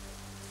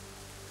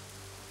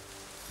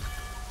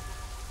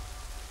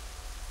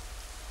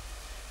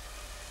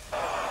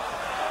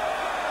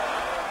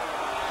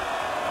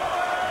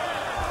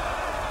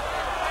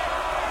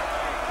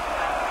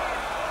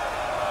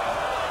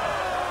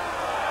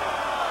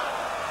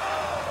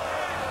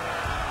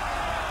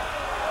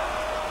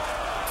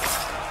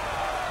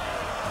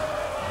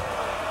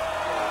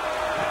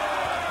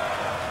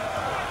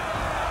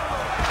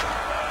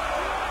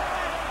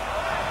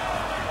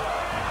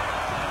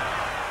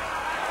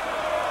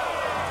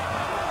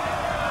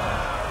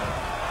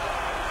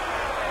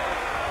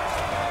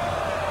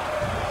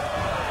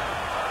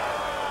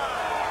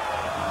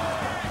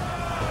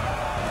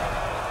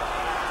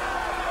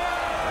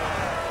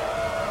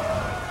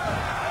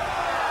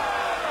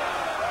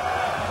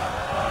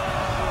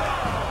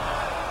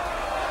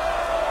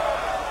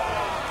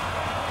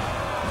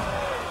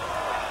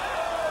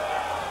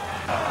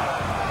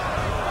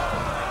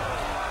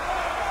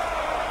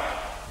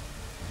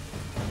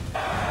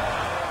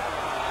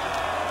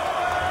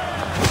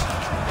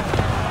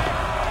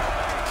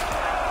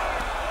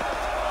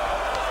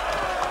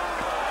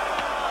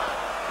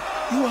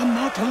 You are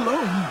not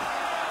alone.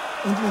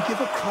 Only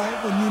give a cry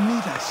when you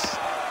need us.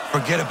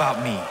 Forget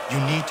about me. You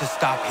need to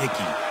stop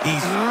Hickey.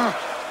 He's...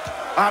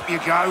 Up you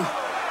go.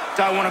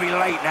 Don't want to be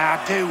late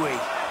now, do we?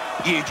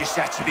 You just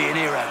had to be an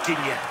hero,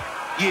 didn't you?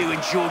 You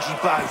and Georgie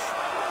both.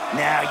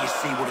 Now you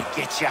see what it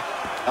gets you.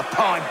 A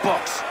pine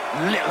box,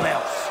 little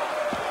else.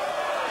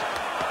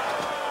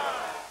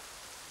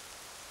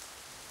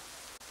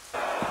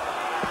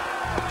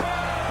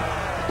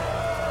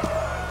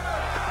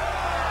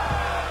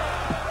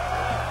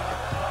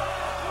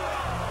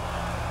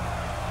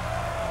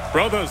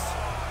 Brothers,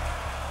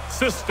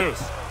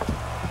 sisters,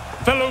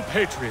 fellow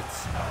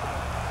patriots.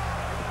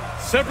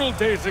 Several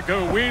days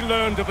ago, we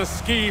learned of a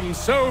scheme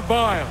so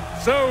vile,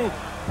 so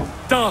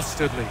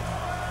dastardly,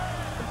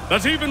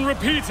 that even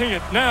repeating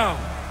it now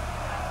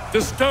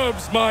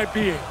disturbs my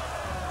being.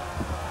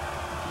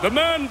 The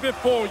man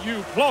before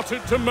you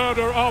plotted to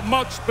murder our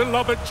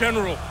much-beloved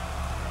general.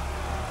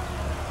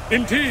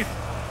 Indeed,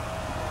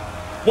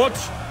 what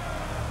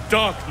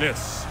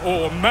darkness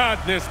or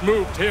madness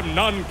moved him,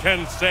 none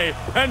can say,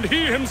 and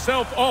he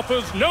himself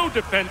offers no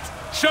defense,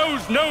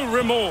 shows no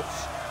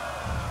remorse.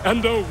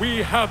 And though we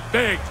have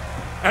begged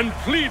and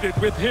pleaded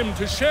with him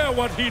to share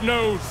what he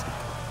knows,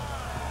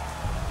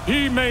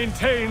 he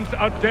maintains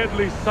a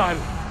deadly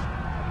silence.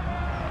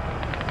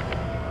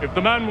 If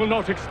the man will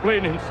not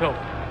explain himself,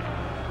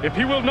 if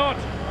he will not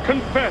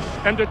confess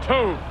and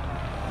atone,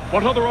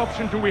 what other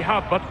option do we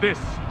have but this?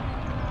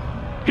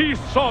 He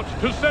sought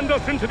to send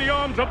us into the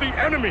arms of the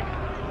enemy.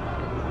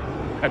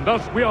 And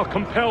thus we are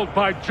compelled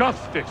by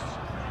justice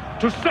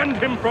to send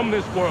him from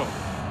this world.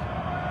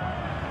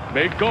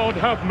 May God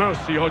have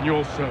mercy on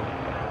your soul.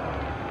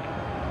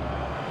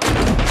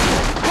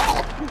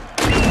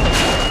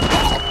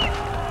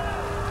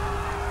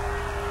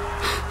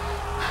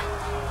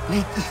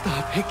 Need to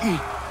stop, Hickey.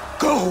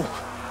 Go!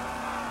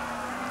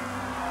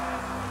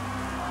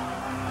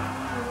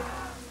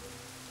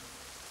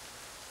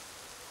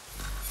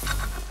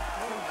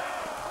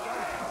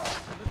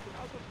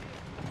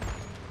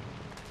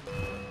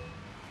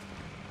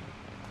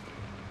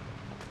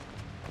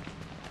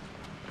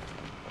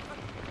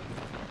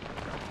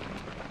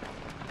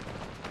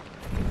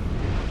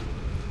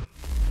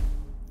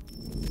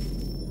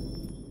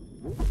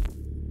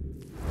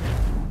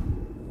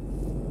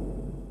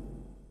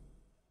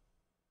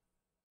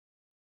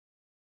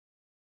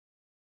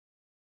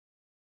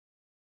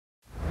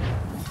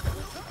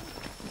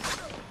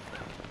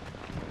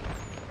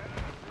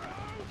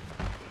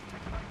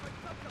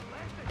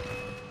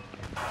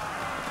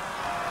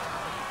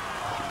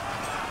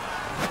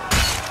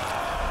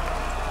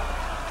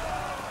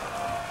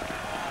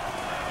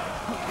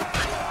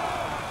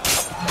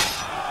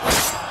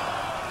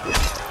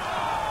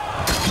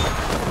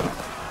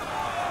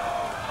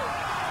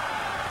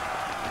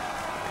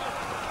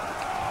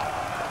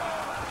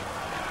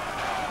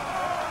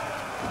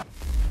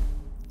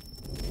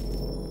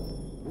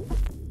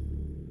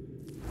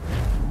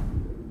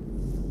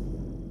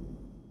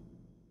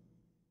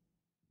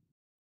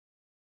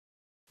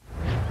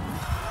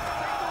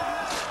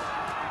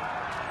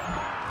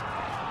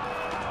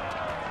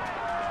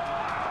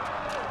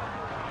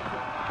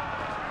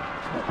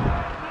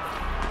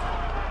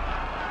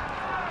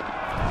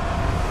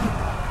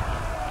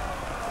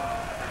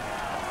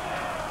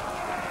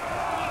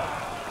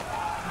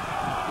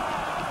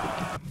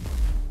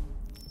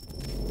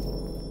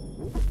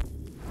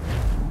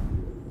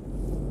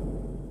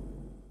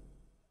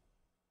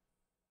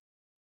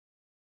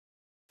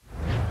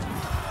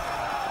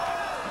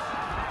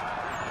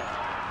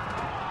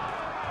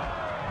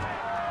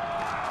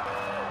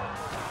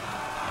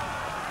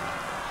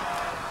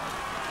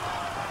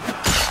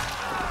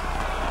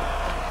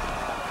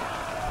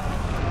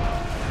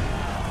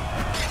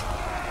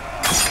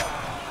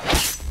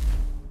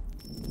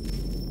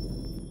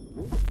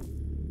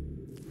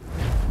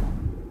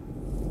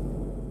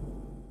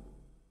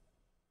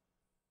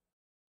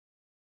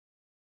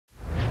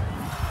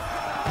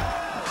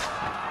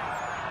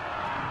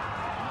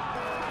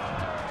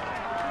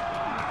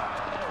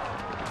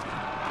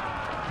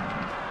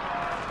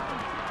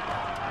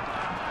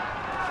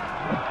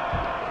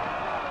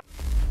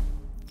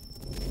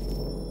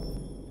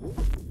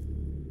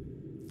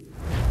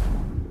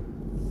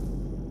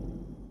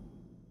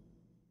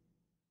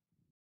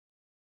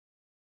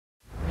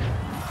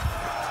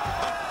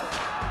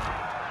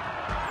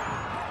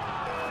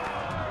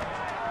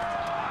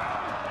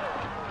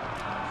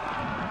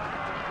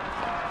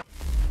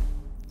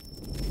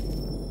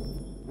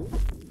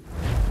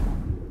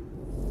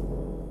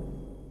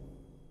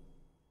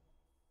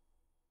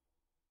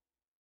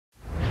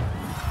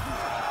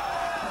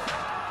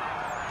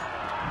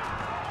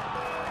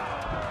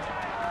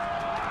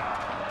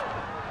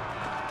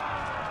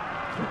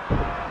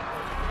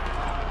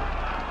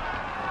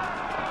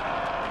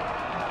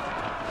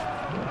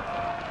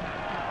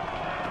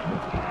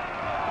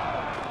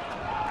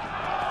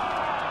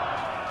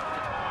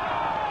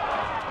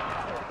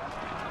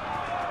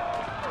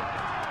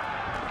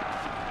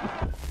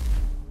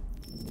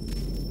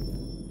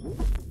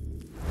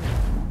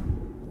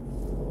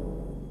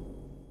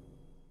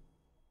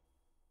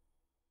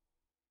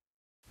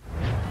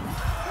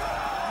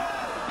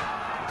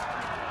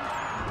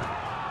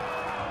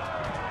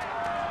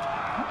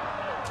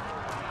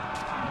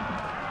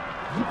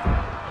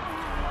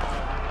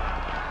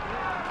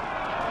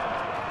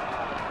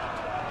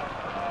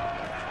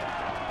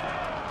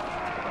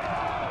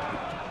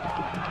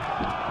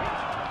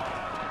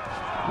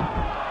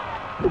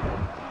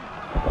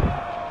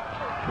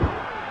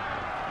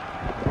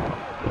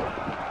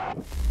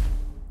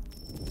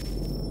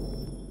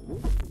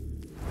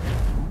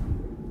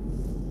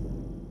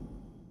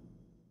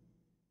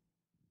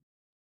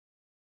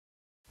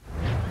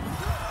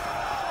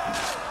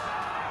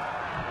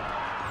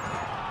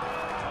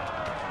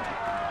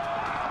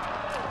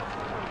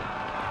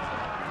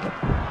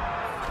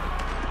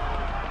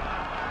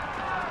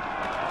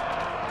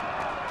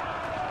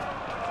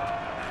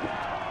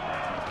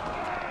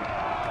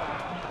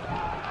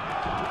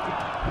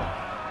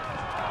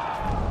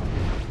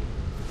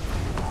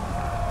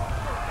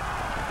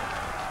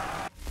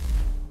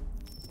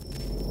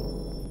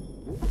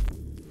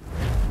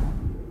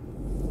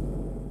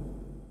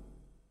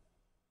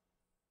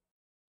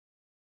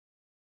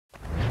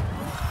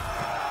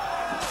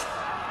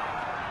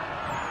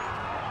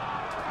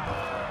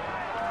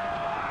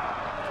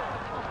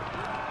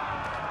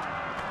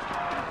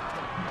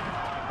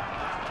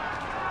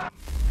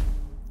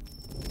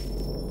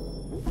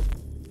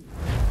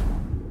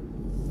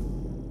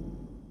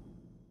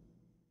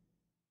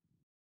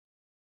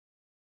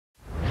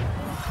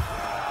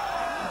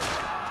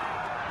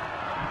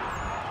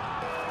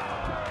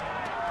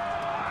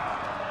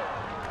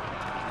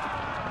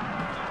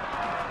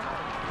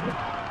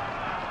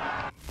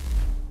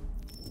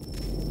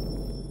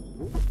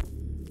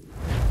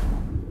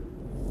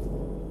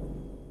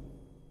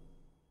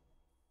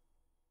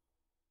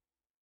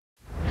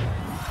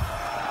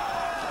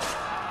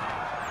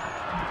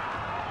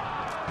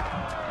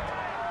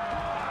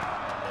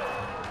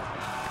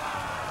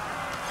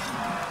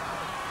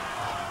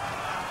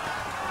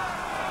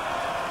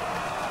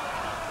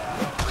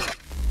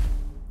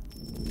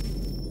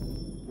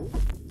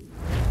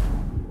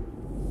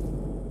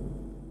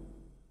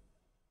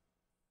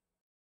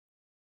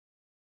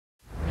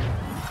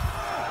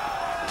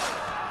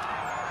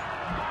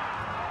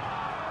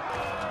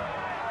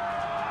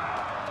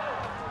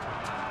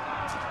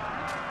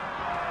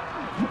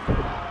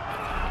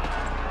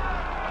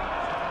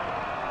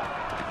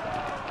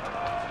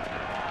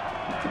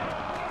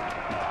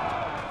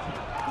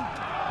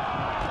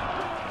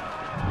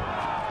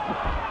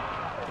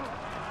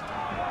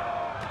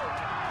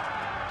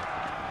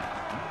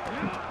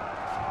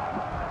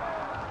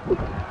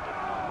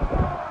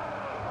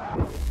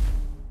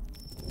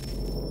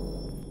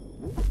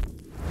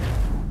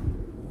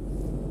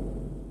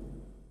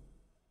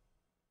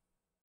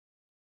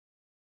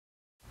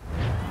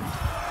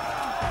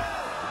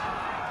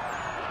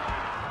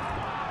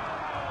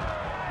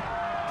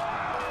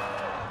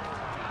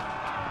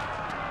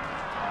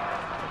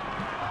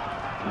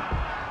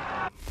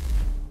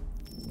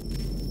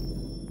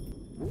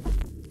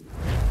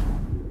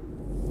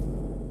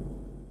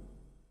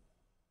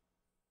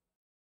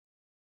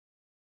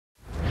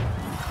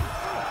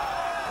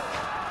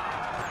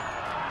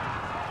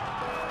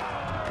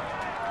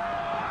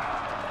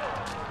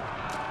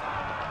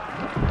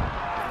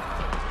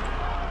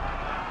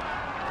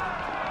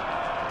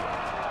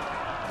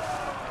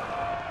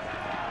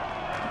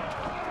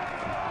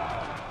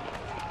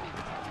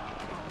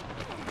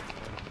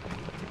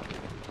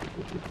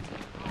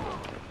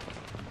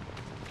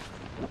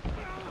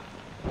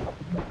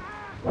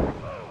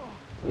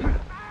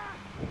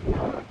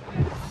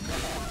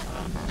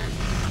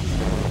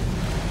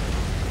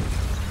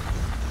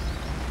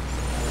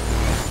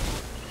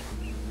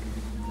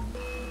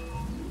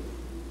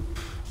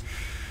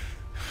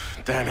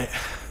 Damn it.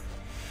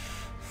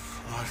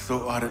 I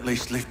thought I'd at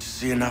least live to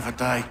see another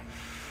day.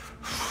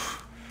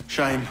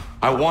 Shame.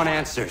 I want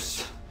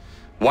answers.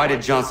 Why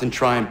did Johnson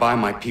try and buy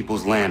my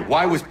people's land?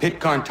 Why was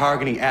Pitcairn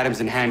targeting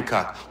Adams and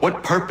Hancock?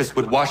 What purpose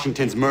would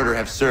Washington's murder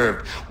have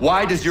served?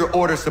 Why does your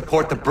order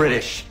support the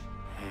British?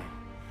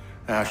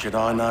 How should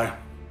I know?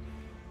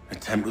 The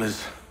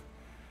Templars,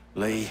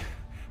 Lee,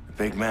 the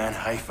big man,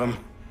 Haytham,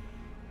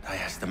 they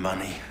has the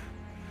money.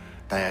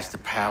 They has the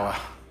power.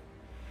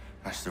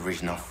 That's the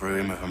reason I threw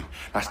in with them.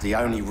 That's the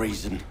only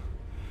reason.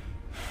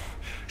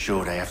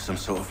 Sure, they have some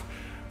sort of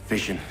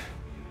vision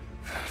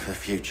for the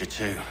future,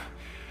 too.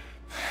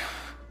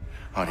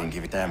 I didn't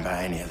give a damn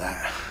about any of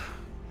that.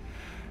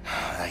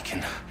 They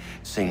can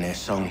sing their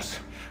songs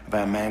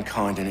about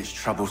mankind and its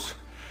troubles.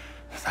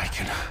 They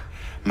can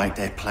make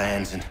their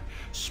plans and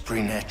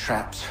spring their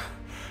traps.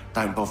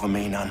 Don't bother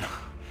me none.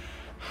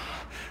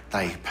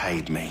 They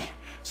paid me,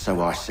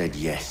 so I said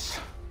yes.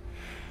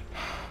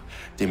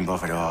 Didn't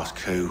bother to ask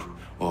who,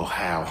 or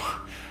how,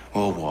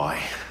 or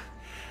why.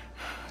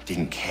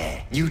 Didn't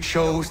care. You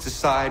chose to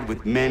side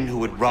with men who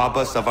would rob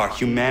us of our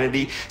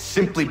humanity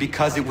simply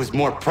because it was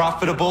more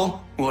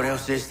profitable? What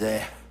else is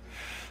there?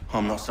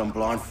 I'm not some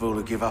blind fool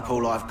to give up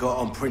all I've got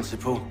on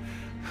principle.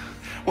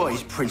 What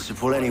is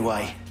principle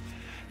anyway?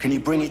 Can you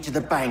bring it to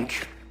the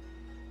bank?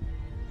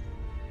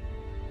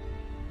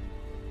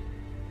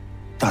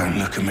 Don't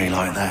look at me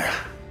like that.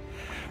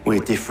 We're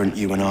different,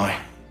 you and I.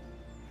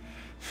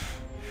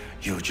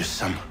 You're just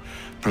some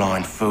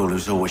blind fool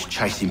who's always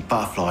chasing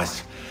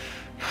butterflies.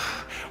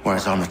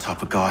 Whereas I'm the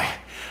type of guy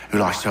who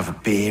likes to have a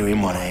beer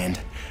in one hand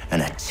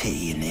and a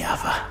tea in the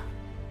other.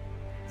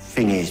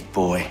 Thing is,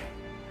 boy,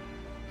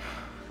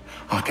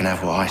 I can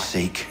have what I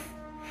seek.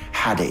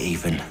 Had it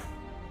even.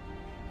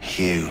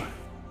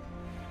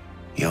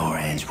 Your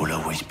hands will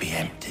always be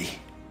empty.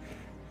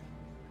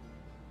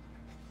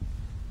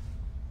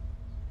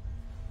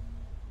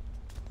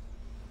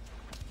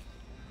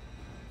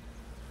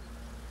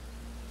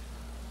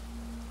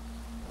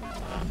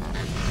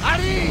 At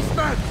ease,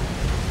 men!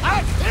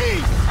 At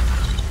ease!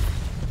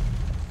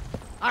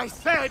 I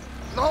said,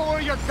 lower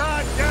your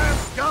goddamn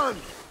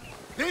guns!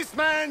 This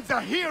man's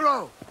a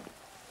hero!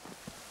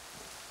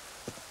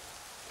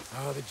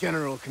 Oh, the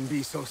General can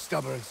be so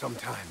stubborn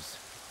sometimes.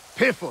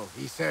 Piffle,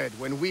 he said,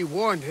 when we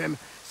warned him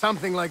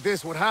something like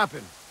this would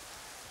happen.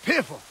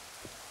 Piffle!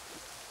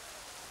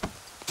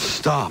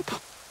 Stop.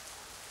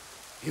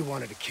 He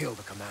wanted to kill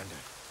the commander.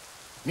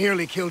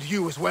 Nearly killed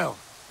you as well.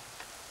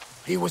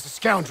 He was a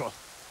scoundrel.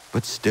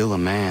 But still a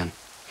man.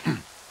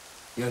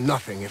 You're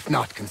nothing if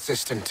not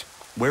consistent.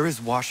 Where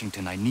is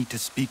Washington? I need to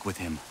speak with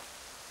him.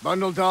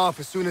 Bundled off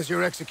as soon as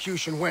your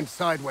execution went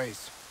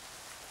sideways.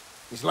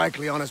 He's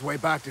likely on his way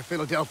back to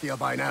Philadelphia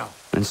by now.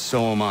 And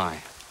so am I.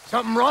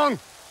 Something wrong?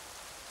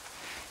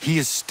 He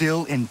is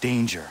still in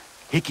danger.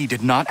 Hickey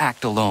did not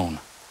act alone.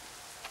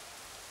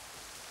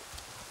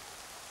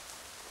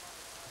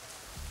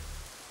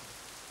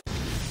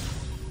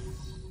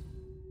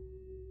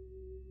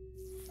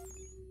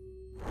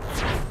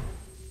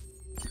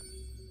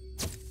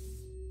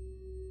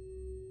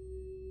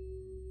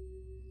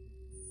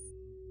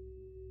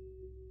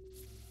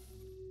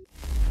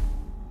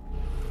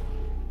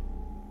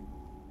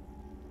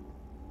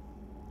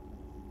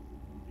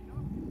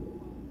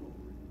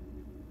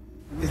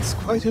 It's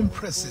quite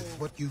impressive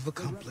what you've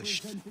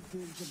accomplished.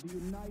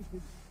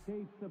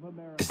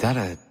 Is that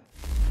a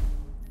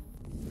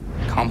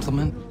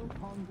compliment?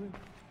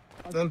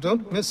 Now,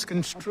 don't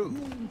misconstrue.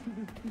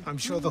 I'm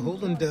sure the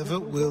whole endeavor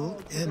will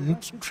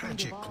end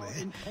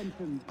tragically.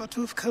 But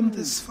to have come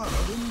this far,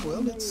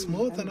 well, it's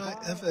more than I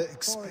ever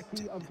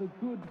expected.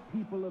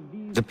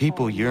 The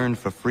people yearned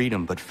for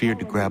freedom but feared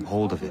to grab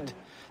hold of it.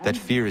 That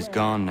fear is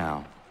gone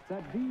now.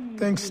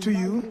 Thanks to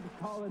you?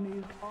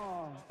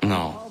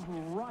 No.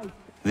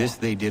 This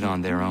they did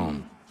on their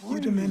own. You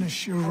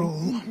diminish your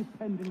role.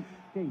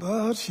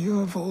 But you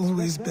have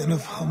always been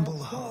of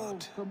humble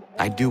heart.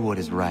 I do what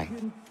is right.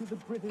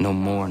 No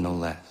more, no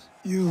less.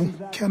 You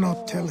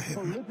cannot tell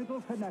him.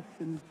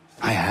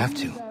 I have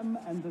to.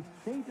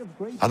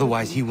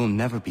 Otherwise, he will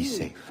never be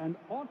safe.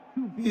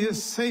 He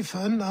is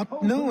safer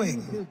not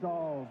knowing.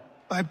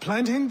 By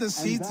planting the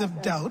seeds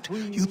of doubt,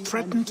 you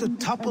threaten to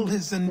topple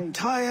his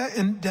entire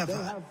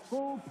endeavor.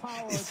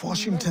 If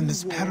Washington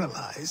is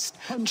paralyzed,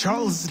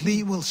 Charles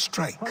Lee will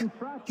strike.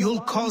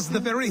 You'll cause the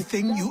very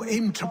thing you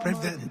aim to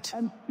prevent.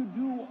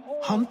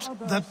 Hunt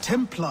the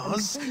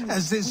Templars,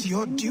 as is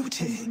your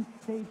duty.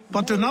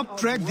 But do not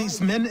drag these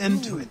men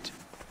into it.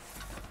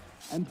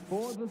 And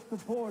for the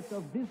support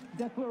of this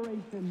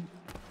declaration,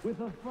 with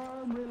a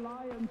firm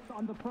reliance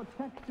on the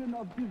protection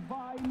of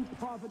divine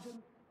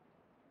providence.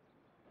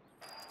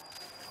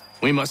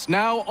 We must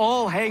now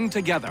all hang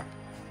together.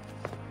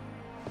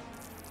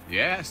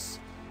 Yes,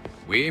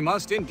 we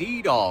must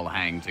indeed all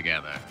hang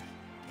together.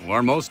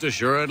 Or most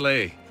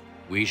assuredly,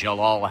 we shall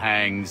all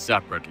hang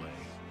separately.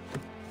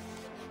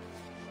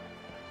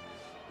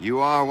 You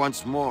are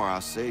once more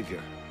our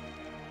savior.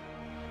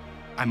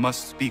 I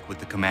must speak with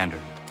the commander.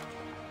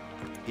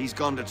 He's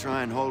gone to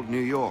try and hold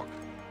New York.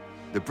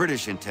 The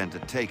British intend to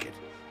take it.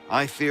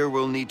 I fear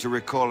we'll need to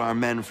recall our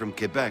men from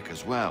Quebec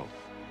as well.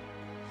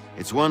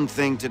 It's one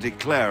thing to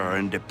declare our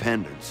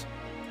independence.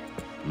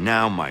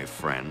 Now, my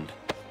friend,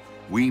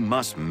 we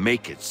must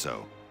make it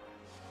so.